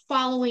not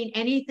following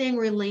anything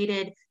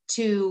related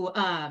to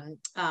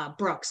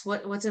Brooks,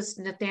 what's his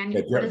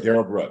Nathaniel?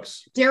 Darrell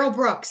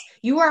Brooks.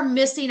 You are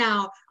missing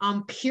out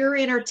on pure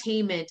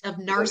entertainment of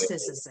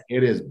narcissism.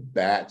 It is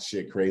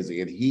batshit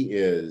crazy, and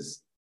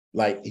he's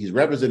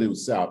representing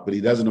himself, but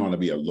he doesn't want to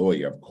be a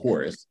lawyer, of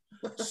course.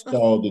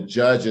 So the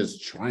judge is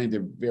trying to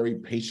very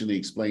patiently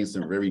explain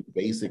some very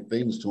basic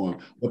things to him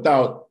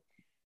without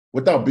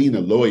being a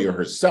lawyer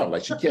herself.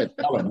 Like, she can't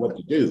tell him what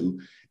to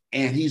do,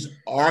 and he's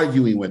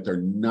arguing with her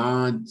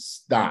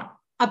nonstop.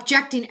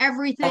 Objecting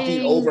everything.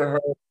 Talking over her.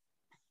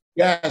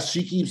 Yes,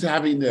 she keeps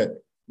having to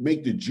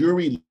make the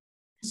jury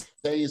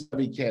say stuff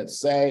he can't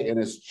say. And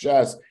it's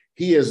just,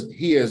 he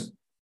is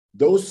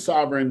those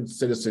sovereign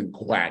citizen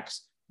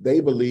quacks. They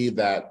believe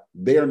that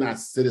they are not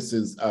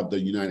citizens of the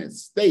United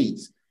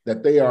States,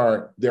 that they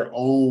are their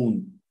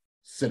own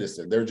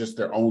citizen. They're just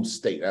their own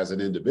state as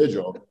an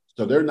individual.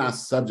 So they're not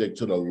subject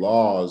to the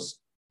laws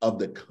of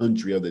the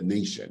country, of the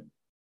nation.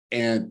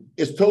 And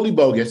it's totally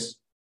bogus.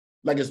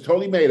 Like, it's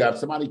totally made up.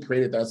 Somebody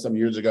created that some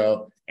years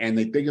ago, and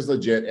they think it's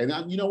legit.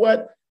 And you know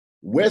what?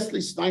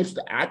 Wesley Snipes,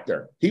 the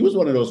actor, he was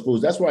one of those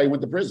fools. That's why he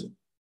went to prison.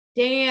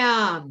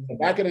 Damn.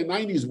 Back in the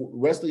 90s,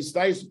 Wesley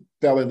Snipes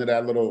fell into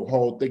that little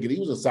hole thinking he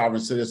was a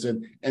sovereign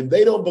citizen, and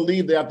they don't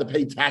believe they have to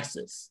pay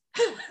taxes.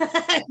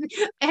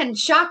 And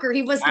shocker,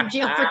 he was in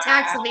jail for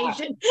tax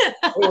evasion.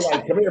 They were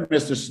like, "Come here,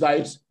 Mr.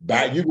 Snipes.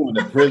 You going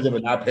to prison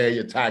and not paying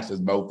your taxes,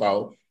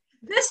 mofo."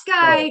 This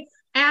guy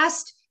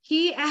asked,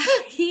 he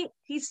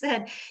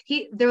said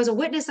there was a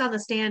witness on the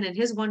stand, and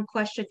his one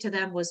question to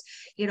them was,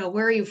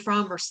 "Where are you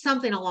from?" or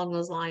something along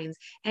those lines.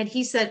 And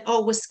he said,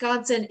 "Oh,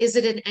 Wisconsin, is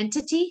it an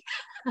entity?"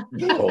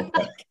 Oh,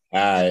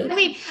 I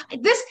mean,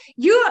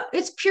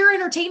 it's pure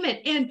entertainment.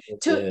 And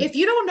if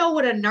you don't know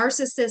what a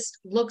narcissist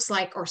looks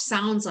like or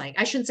sounds like,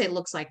 I shouldn't say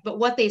looks like, but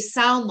what they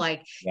sound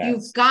like,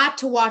 you've got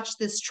to watch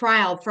this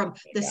trial, from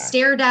the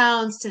stare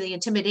downs to the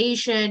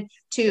intimidation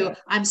to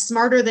 "I'm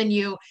smarter than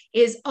you."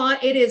 It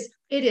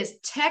It is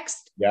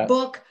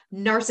textbook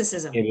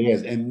narcissism. It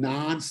is. And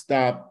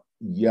nonstop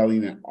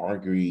yelling and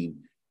arguing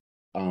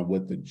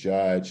with the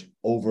judge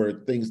over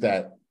things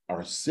that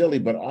are silly,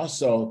 but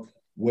also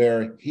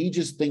where he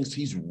just thinks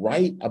he's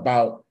right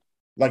about,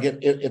 like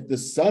if the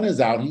sun is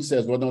out, he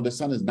says, well, no, the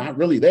sun is not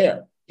really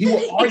there. He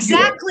will argue.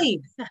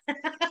 Exactly.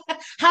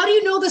 How do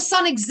you know the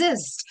sun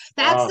exists?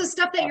 That's the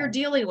stuff that you're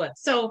dealing with.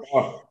 So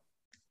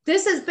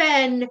this has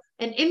been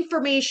an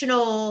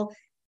informational,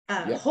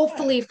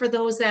 hopefully for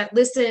those that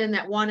listen,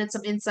 that wanted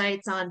some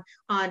insights on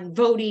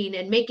voting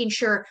and making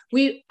sure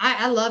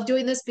I love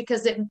doing this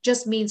because it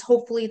just means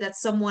hopefully that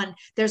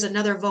there's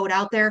another vote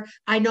out there.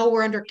 I know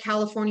we're under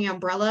California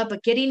umbrella,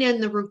 but getting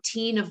in the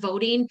routine of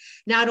voting,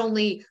 not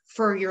only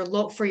for your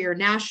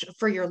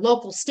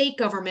local state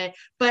government,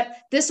 but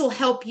this will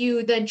help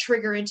you then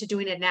trigger into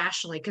doing it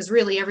nationally, because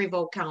really every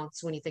vote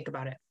counts when you think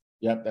about it.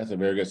 Yep, that's a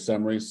very good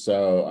summary.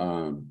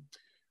 So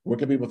where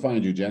can people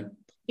find you, Jen?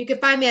 You can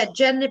find me at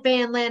Jen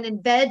Van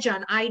Landen Veg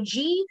on IG.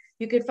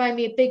 You can find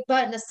me at Big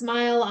Butt and a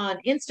Smile on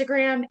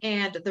Instagram,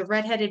 and the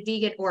Redheaded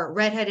Vegan or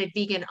Redheaded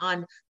Vegan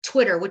on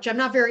Twitter, which I'm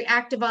not very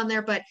active on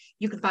there, but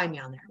you can find me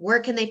on there. Where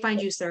can they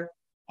find you, sir?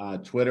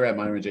 Twitter at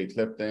Myron J.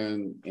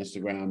 Clifton.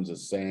 Instagram's the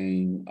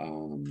same.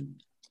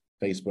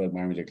 Facebook,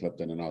 Myron J.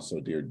 Clifton, and also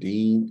Dear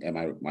Dean, and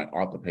my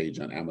author page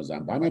on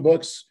Amazon. Buy my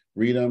books,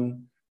 read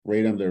them,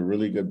 rate them. They're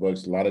really good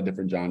books, a lot of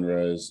different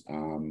genres.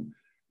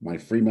 My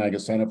free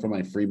magazine, sign up for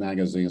my free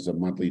magazine. It's a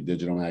monthly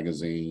digital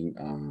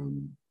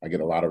magazine. I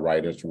get a lot of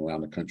writers from around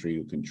the country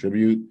who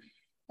contribute.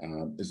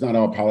 It's not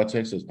all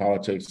politics, it's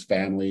politics,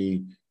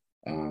 family,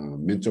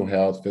 mental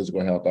health,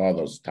 physical health, all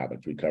those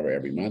topics we cover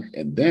every month.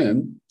 And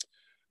then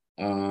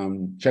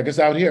check us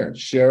out here.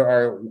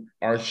 Share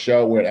our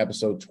show. We're at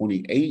episode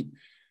 28.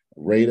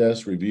 Rate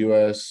us, review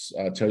us,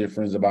 tell your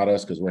friends about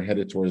us, because we're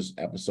headed towards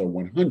episode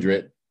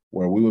 100,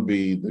 where we will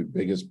be the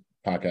biggest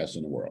podcast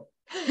in the world.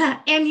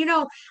 And,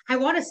 I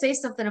want to say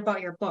something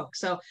about your book.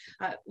 So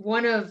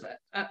one of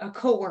a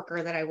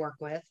coworker that I work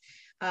with,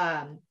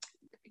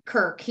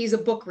 Kirk, he's a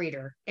book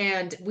reader.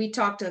 And we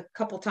talked a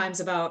couple times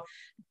about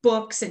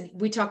books, and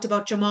we talked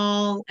about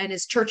Jamal and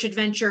his church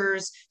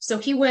adventures. So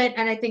he went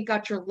and I think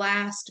got your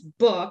last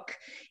book,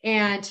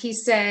 and he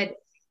said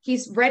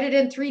he's read it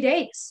in 3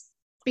 days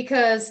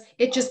because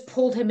it just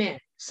pulled him in.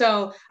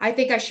 So I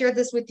think I shared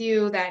this with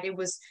you that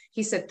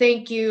he said,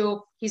 thank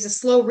you. He's a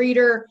slow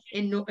reader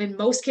in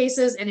most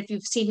cases. And if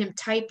you've seen him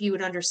type, you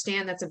would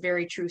understand that's a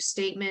very true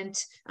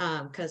statement,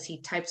 because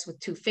he types with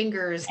 2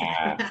 fingers.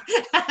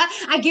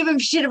 I give him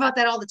shit about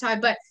that all the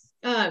time, but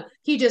I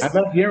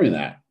love hearing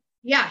that.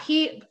 Yeah,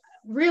 he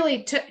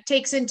really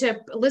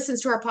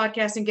listens to our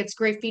podcast and gets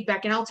great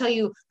feedback. And I'll tell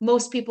you,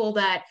 most people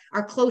that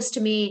are close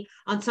to me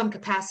on some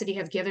capacity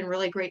have given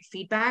really great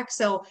feedback.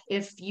 So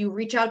if you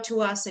reach out to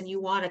us and you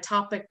want a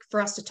topic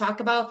for us to talk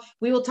about,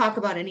 we will talk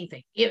about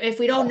anything. If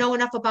we don't know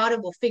enough about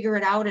it, we'll figure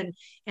it out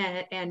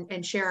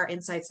and share our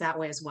insights that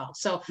way as well.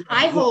 So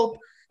I hope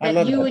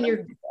that you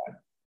and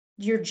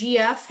your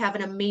GF have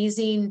an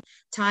amazing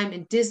time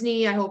in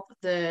Disney. I hope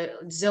the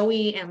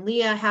Zoe and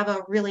Leah have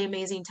a really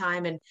amazing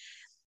time. And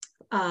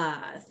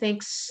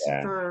thanks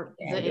for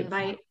the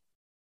invite.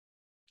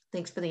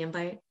 Thanks for the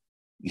invite.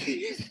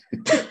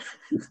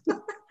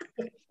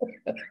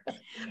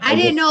 I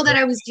didn't know that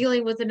I was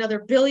dealing with another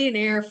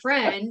billionaire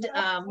friend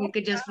who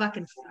could just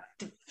fucking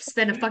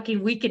spend a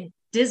fucking week in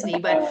Disney,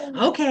 but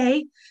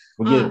okay.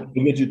 We'll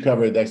get you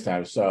covered next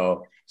time.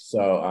 So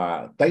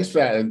thanks for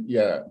that, and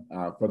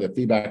for the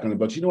feedback on the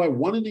books. You know what?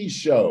 One of these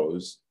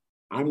shows,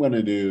 I'm going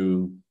to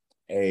do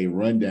a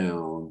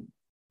rundown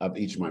of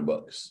each of my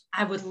books.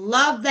 I would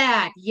love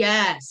that.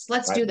 Yes,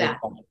 let's do that.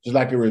 Just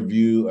like a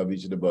review of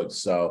each of the books.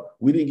 So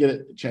we didn't get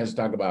a chance to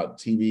talk about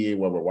TV and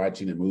what we're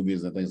watching and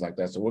movies and things like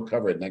that. So we'll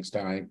cover it next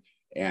time.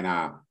 And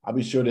I'll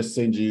be sure to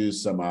send you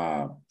some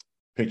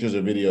pictures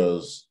or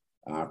videos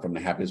from the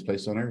happiest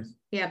place on earth.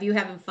 Yeah, of you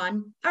having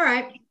fun. All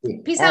right.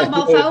 Peace out,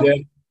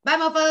 mofo. Bye,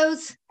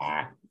 mofos.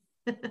 Bye.